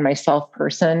working on myself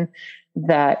person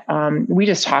that, we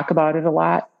just talk about it a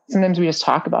lot. Sometimes we just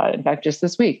talk about it. In fact, just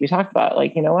this week we talked about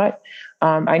like, you know what?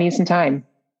 I need some time.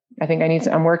 I think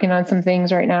I'm working on some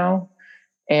things right now.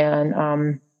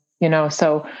 And,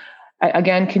 so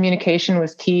again, communication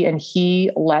was key, and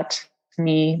he let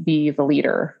me be the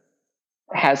leader,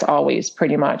 has always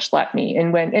pretty much let me.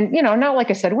 And not like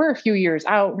I said, we're a few years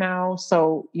out now.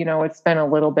 So, it's been a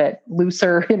little bit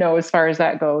looser, as far as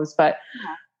that goes, but,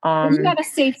 you have a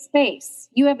safe space.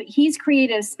 He's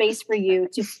created a space for you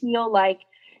to feel like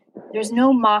there's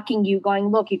no mocking you, going,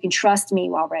 look, you can trust me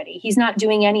already. He's not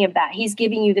doing any of that. He's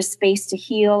giving you the space to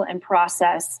heal and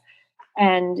process.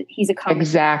 And he's accommodating.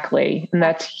 Exactly. And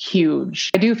that's huge.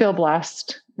 I do feel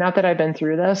blessed. Not that I've been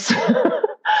through this,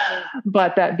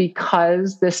 but that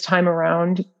because this time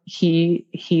around, he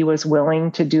was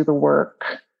willing to do the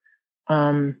work,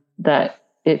 that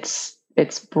it's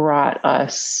brought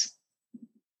us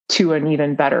to an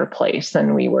even better place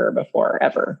than we were before,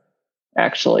 ever,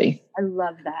 actually. I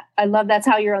love that. That's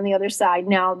how you're on the other side.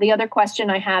 Now, the other question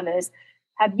I have is,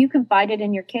 have you confided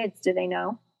in your kids? Do they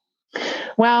know?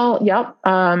 Well, yep.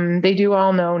 They do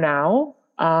all know now.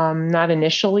 Not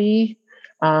initially.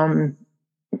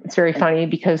 it's very funny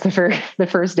because the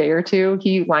first day or two,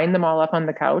 he lined them all up on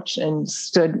the couch and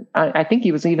stood, I think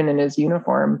he was even in his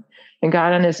uniform, and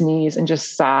got on his knees and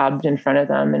just sobbed in front of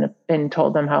them and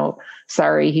told them how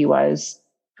sorry he was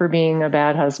for being a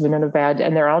bad husband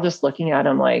and they're all just looking at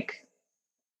him like,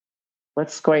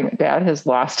 what's going on? Dad has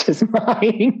lost his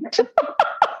mind.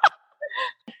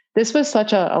 This was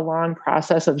such a long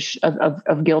process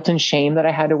of guilt and shame that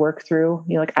I had to work through.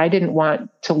 Like, I didn't want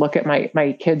to look at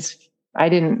my kids. I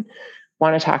didn't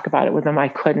want to talk about it with them. I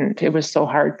couldn't. It was so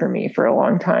hard for me for a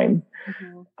long time.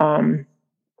 Mm-hmm.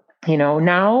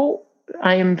 Now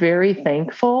I am very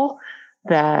thankful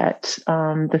that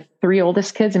the three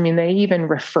oldest kids, they even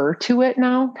refer to it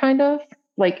now, kind of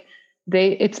like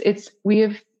we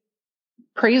have,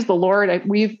 praise the Lord,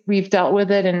 we've dealt with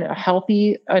it in a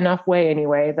healthy enough way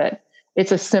anyway, that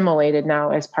it's assimilated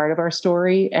now as part of our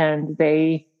story. And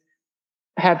they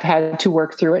have had to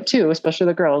work through it too, especially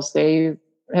the girls. They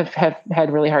have had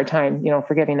a really hard time,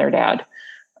 forgiving their dad.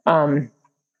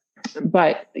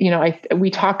 But, we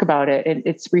talk about it and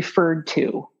it's referred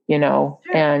to,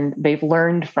 and they've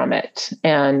learned from it.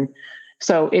 And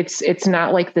so it's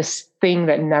not like this thing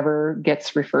that never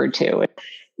gets referred to.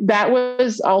 That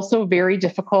was also very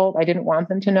difficult. I didn't want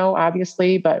them to know,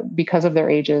 obviously, but because of their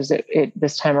ages, it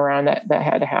this time around that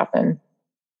had to happen.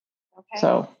 Okay.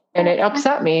 So, and it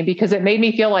upset me because it made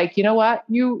me feel like, you know what,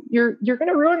 you're going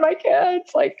to ruin my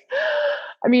kids. Like,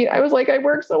 I was like, I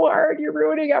worked so hard, you're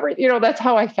ruining everything. That's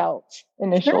how I felt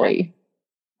initially. Sure.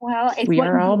 Well, we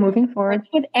are all moving forward.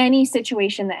 With any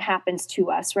situation that happens to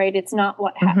us, right? It's not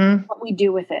what happens, what we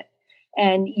do with it.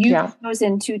 And you've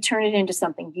chosen to turn it into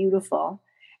something beautiful.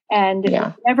 And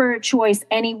whatever choice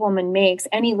any woman makes,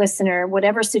 any listener,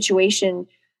 whatever situation,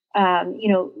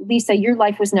 Lisa, your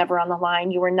life was never on the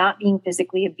line. You were not being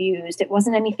physically abused. It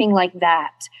wasn't anything like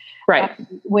that. Right.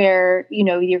 Where,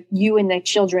 you and the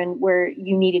children, where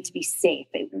you needed to be safe.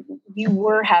 You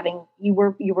were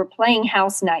playing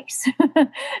house nice.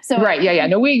 So right. Yeah.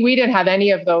 No, we didn't have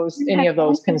any of those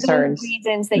concerns.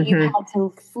 Reasons that you had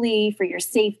to flee for your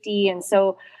safety. And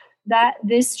so that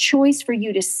this choice for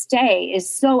you to stay is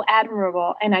so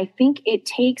admirable. And I think it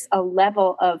takes a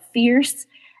level of fierce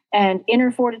and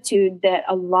inner fortitude that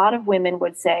a lot of women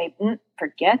would say,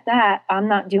 forget that. I'm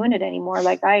not doing it anymore.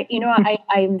 Like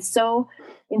I'm so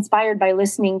inspired by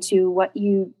listening to what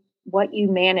you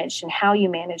managed and how you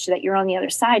managed, that you're on the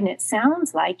other side. And it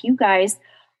sounds like you guys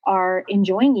are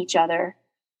enjoying each other.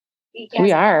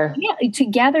 We are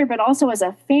together, but also as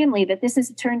a family, that this has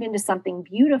turned into something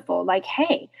beautiful. Like,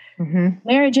 hey,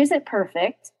 marriage isn't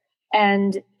perfect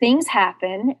and things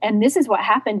happen. And this is what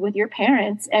happened with your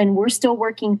parents. And we're still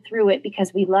working through it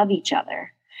because we love each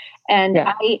other. And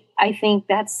I think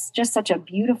that's just such a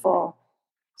beautiful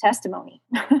testimony.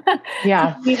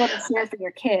 Yeah. To be able to share for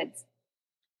your kids.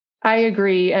 I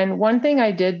agree. And one thing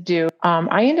I did do,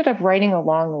 I ended up writing a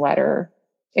long letter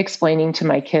explaining to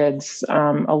my kids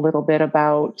a little bit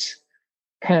about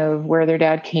kind of where their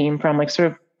dad came from, like sort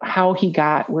of how he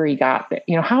got where he got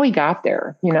there, how he got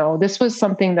there. This was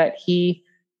something that he,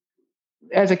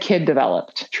 as a kid,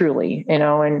 developed truly, and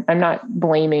I'm not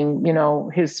blaming,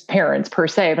 his parents per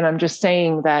se, but I'm just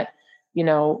saying that,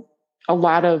 a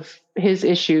lot of his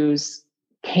issues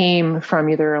came from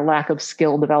either a lack of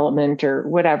skill development or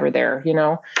whatever there,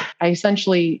 I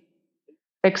essentially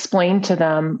explained to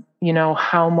them,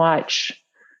 how much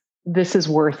this is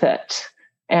worth it.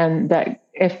 And that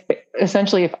if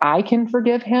I can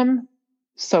forgive him,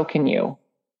 so can you.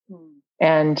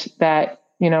 And that,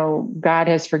 God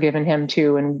has forgiven him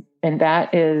too. And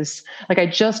that is like, I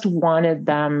just wanted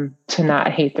them to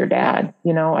not hate their dad.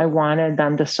 I wanted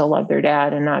them to still love their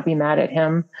dad and not be mad at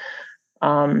him.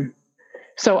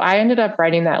 So I ended up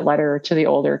writing that letter to the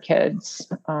older kids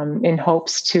in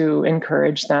hopes to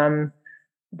encourage them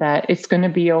that it's going to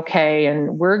be okay.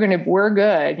 And we're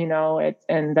good,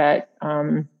 and that,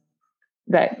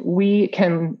 that we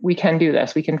can do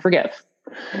this. We can forgive.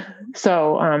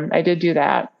 So I did do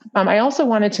that. I also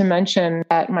wanted to mention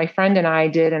that my friend and I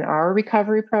did in our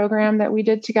recovery program that we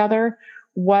did together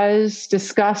was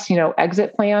discuss,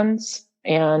 exit plans.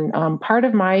 And part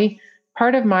of my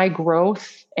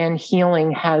growth and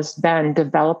healing has been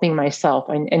developing myself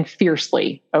and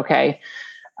fiercely. Okay.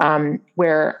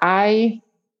 Where I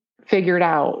figured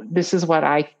out this is what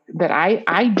I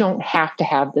don't have to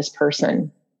have this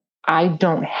person. I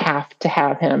don't have to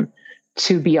have him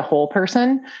to be a whole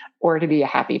person or to be a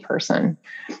happy person.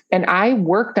 And I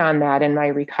worked on that in my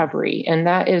recovery. And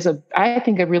that is I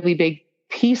think a really big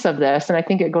piece of this. And I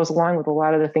think it goes along with a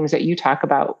lot of the things that you talk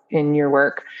about in your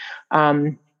work.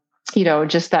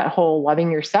 Just that whole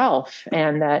loving yourself,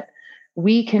 and that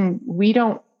we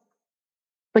don't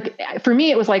like for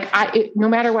me, it was like, no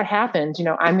matter what happened,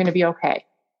 I'm going to be okay.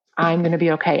 I'm going to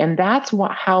be okay. And that's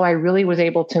how I really was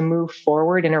able to move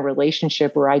forward in a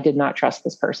relationship where I did not trust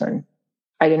this person.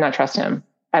 I did not trust him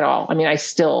at all. I mean, I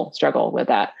still struggle with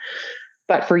that,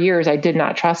 but for years I did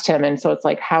not trust him. And so it's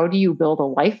like, how do you build a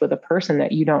life with a person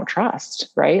that you don't trust?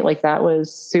 Right. Like that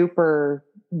was super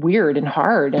weird and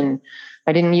hard. And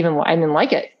I didn't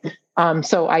like it.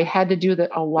 So I had to do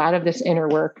a lot of this inner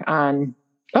work on,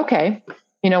 okay,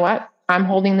 you know what? I'm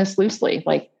holding this loosely.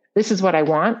 Like, this is what I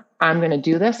want. I'm going to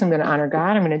do this. I'm going to honor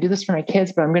God. I'm going to do this for my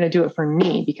kids, but I'm going to do it for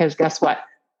me because guess what?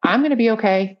 I'm going to be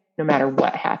okay no matter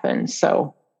what happens.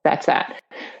 So that's that.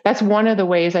 That's one of the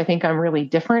ways I think I'm really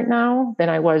different now than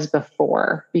I was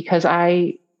before, because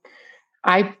I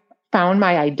found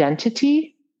my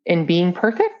identity in being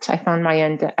perfect. I found my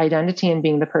identity in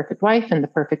being the perfect wife and the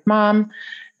perfect mom.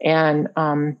 And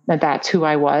that's who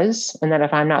I was. And that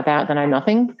if I'm not that, then I'm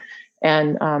nothing.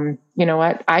 And you know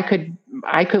what? I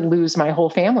could lose my whole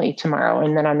family tomorrow,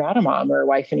 and then I'm not a mom or a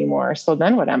wife anymore. So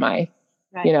then what am I?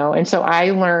 Right. And so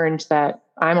I learned that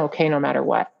I'm okay no matter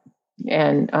what,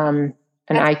 and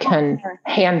I can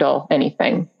handle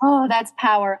anything. Oh, that's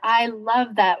power! I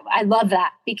love that. I love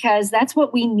that because that's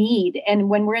what we need. And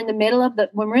when we're in the middle of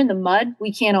when we're in the mud,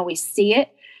 we can't always see it.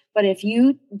 But if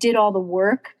you did all the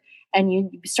work and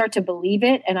you start to believe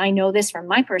it. And I know this from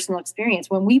my personal experience.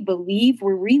 When we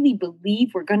really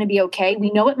believe we're going to be okay.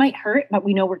 We know it might hurt, but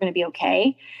we know we're going to be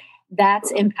okay.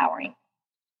 That's empowering.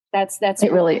 That's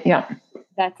it really, yeah.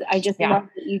 I just love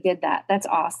that you did that. That's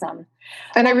awesome.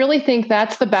 And I really think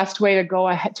that's the best way to go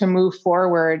ahead to move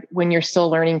forward when you're still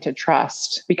learning to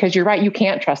trust, because you're right. You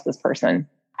can't trust this person.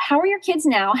 How are your kids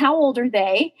now? How old are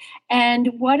they? And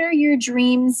what are your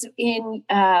dreams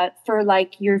for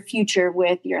like your future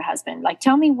with your husband? Like,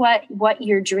 tell me what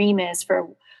your dream is for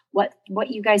what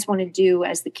you guys want to do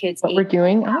as the kids. What we're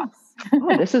doing? Oh,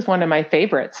 this is one of my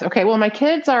favorites. Okay. Well, my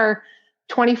kids are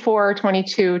 24,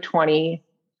 22, 20,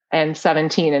 and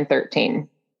 17 and 13.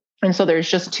 And so there's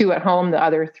just 2 at home. The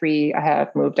other 3 have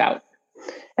moved out,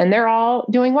 and they're all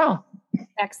doing well.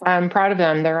 Excellent. I'm proud of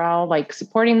them. They're all like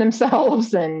supporting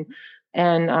themselves and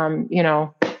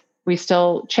we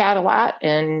still chat a lot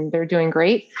and they're doing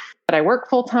great, but I work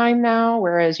full time now.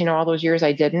 Whereas, all those years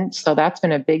I didn't. So that's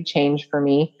been a big change for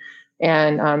me.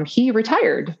 And, he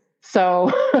retired.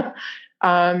 So,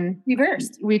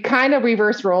 we kind of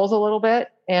reversed roles a little bit,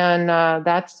 and,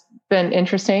 that's been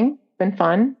interesting, been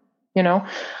fun.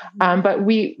 But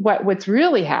what's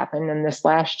really happened in this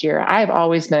last year, I've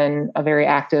always been a very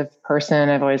active person.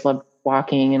 I've always loved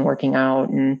walking and working out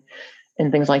and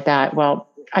things like that. Well,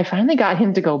 I finally got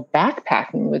him to go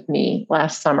backpacking with me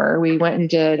last summer. We went and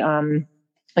did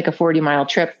like a 40-mile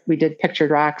trip. We did Pictured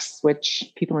Rocks,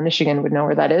 which people in Michigan would know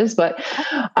where that is, but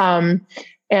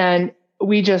and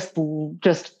we just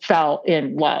fell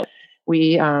in love.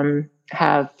 We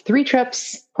have 3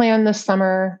 trips planned this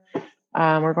summer.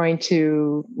 We're going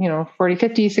to, 40,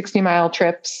 50, 60-mile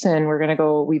trips, and we're going to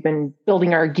go, we've been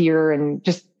building our gear, and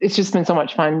it's just been so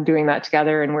much fun doing that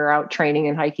together. And we're out training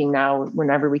and hiking now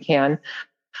whenever we can.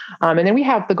 And then we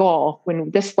have the goal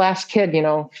when this last kid,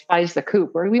 flies the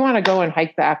coop, where we want to go and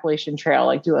hike the Appalachian Trail,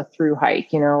 like do a through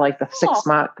hike, like the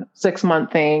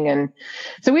 6-month thing. And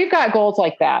so we've got goals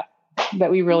like that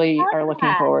we really are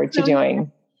looking forward to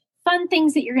doing. Fun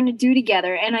things that you're going to do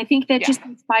together. And I think that just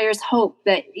inspires hope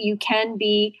that you can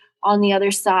be on the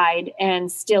other side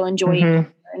and still enjoy it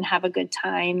and have a good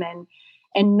time and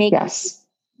make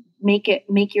it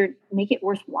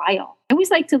worthwhile. I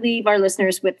always like to leave our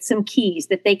listeners with some keys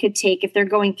that they could take if they're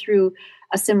going through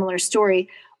a similar story.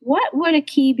 What would a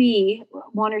key be?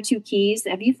 1 or 2 keys?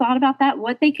 Have you thought about that?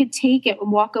 What they could take and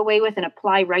walk away with and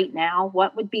apply right now?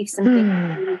 What would be something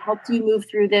that really helped you move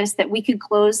through this that we could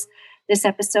close this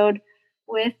episode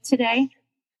with today?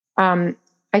 I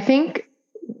think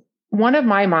one of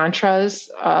my mantras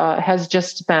has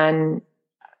just been,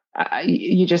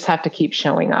 you just have to keep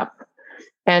showing up.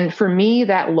 And for me,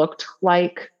 that looked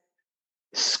like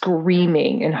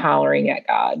screaming and hollering at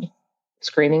God,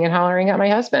 screaming and hollering at my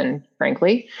husband,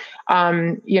 frankly,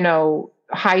 hiding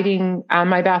on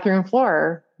my bathroom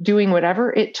floor, doing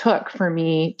whatever it took for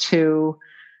me to,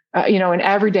 and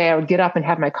every day I would get up and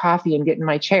have my coffee and get in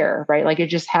my chair, right? Like I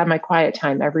just had my quiet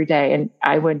time every day. And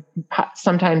I would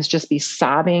sometimes just be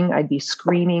sobbing. I'd be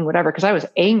screaming, whatever, because I was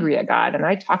angry at God. And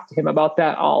I talked to him about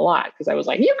that a lot because I was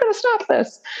like, you're going to stop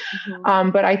this.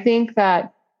 Mm-hmm. But I think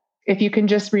that if you can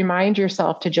just remind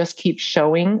yourself to just keep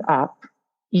showing up,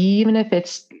 even if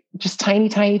it's just tiny,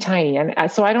 tiny, tiny.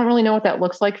 And so I don't really know what that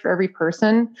looks like for every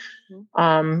person.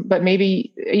 But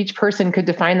maybe each person could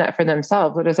define that for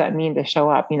themselves. What does that mean to show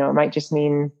up? It might just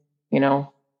mean,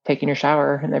 taking your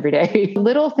shower every day.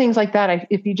 Little things like that.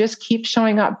 If you just keep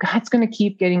showing up, God's going to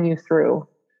keep getting you through.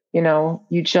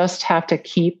 You just have to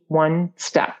keep one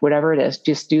step, whatever it is,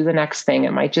 just do the next thing.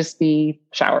 It might just be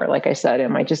shower. Like I said, it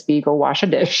might just be go wash a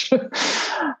dish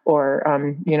or,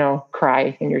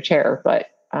 cry in your chair. But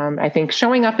I think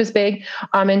showing up is big,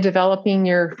 and developing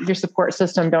your support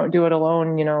system. Don't do it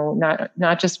alone,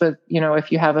 not just with,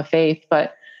 if you have a faith,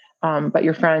 but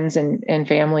your friends and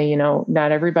family.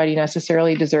 Not everybody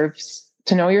necessarily deserves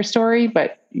to know your story,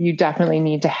 but you definitely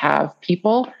need to have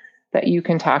people that you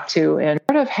can talk to. And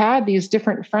sort of had these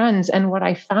different friends. And what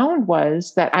I found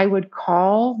was that I would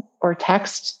call or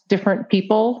text different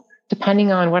people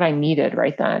depending on what I needed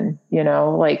right then,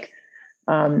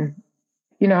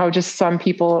 how just some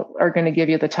people are going to give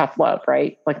you the tough love,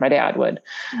 right? Like my dad would,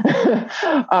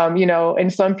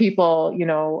 and some people,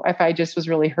 if I just was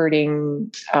really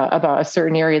hurting about a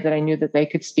certain area that I knew that they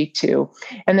could speak to.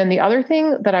 And then the other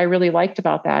thing that I really liked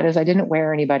about that is I didn't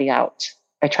wear anybody out.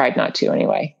 I tried not to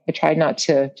anyway. I tried not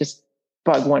to just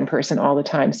bug one person all the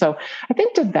time. So I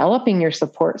think developing your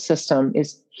support system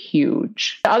is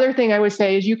huge. The other thing I would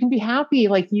say is you can be happy.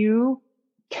 Like you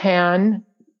can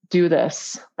do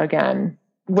this again,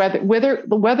 whether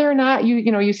or not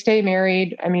you stay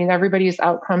married. I mean, everybody's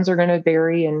outcomes are going to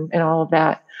vary and all of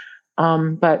that.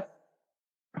 But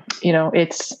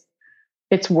it's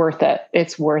worth it.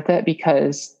 It's worth it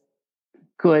because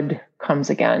good comes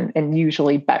again, and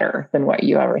usually better than what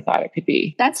you ever thought it could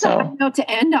be. That's a high note to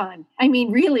end on. I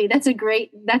mean, really, that's a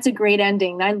great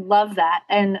ending. I love that.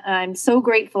 And I'm so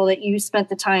grateful that you spent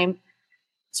the time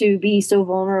to be so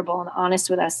vulnerable and honest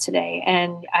with us today.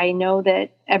 And I know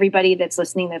that everybody that's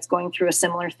listening that's going through a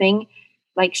similar thing,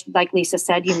 like Lisa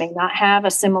said, you may not have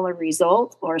a similar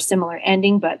result or a similar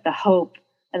ending, but the hope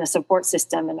and the support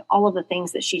system and all of the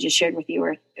things that she just shared with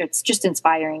you it's just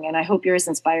inspiring. And I hope you're as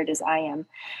inspired as I am.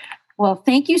 Well,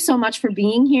 thank you so much for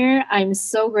being here. I'm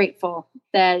so grateful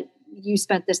that you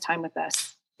spent this time with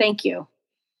us. Thank you.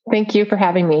 Thank you for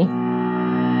having me.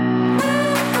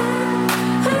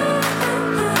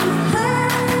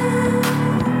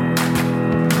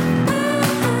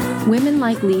 Women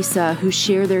like Lisa who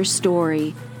share their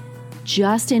story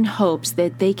just in hopes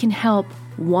that they can help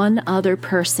one other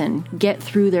person get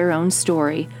through their own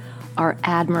story are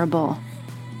admirable.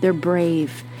 They're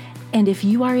brave. And if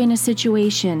you are in a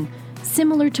situation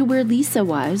similar to where Lisa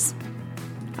was,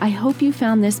 I hope you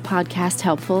found this podcast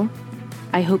helpful.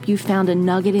 I hope you found a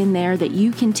nugget in there that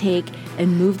you can take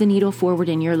and move the needle forward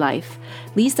in your life.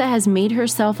 Lisa has made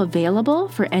herself available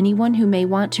for anyone who may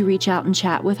want to reach out and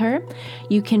chat with her.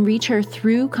 You can reach her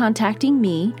through contacting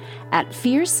me at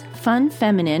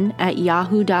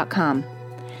fiercefunfeminine@yahoo.com.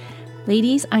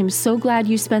 Ladies, I'm so glad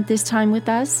you spent this time with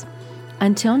us.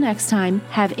 Until next time,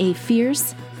 have a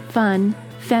fierce, fun,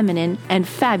 feminine, and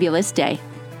fabulous day.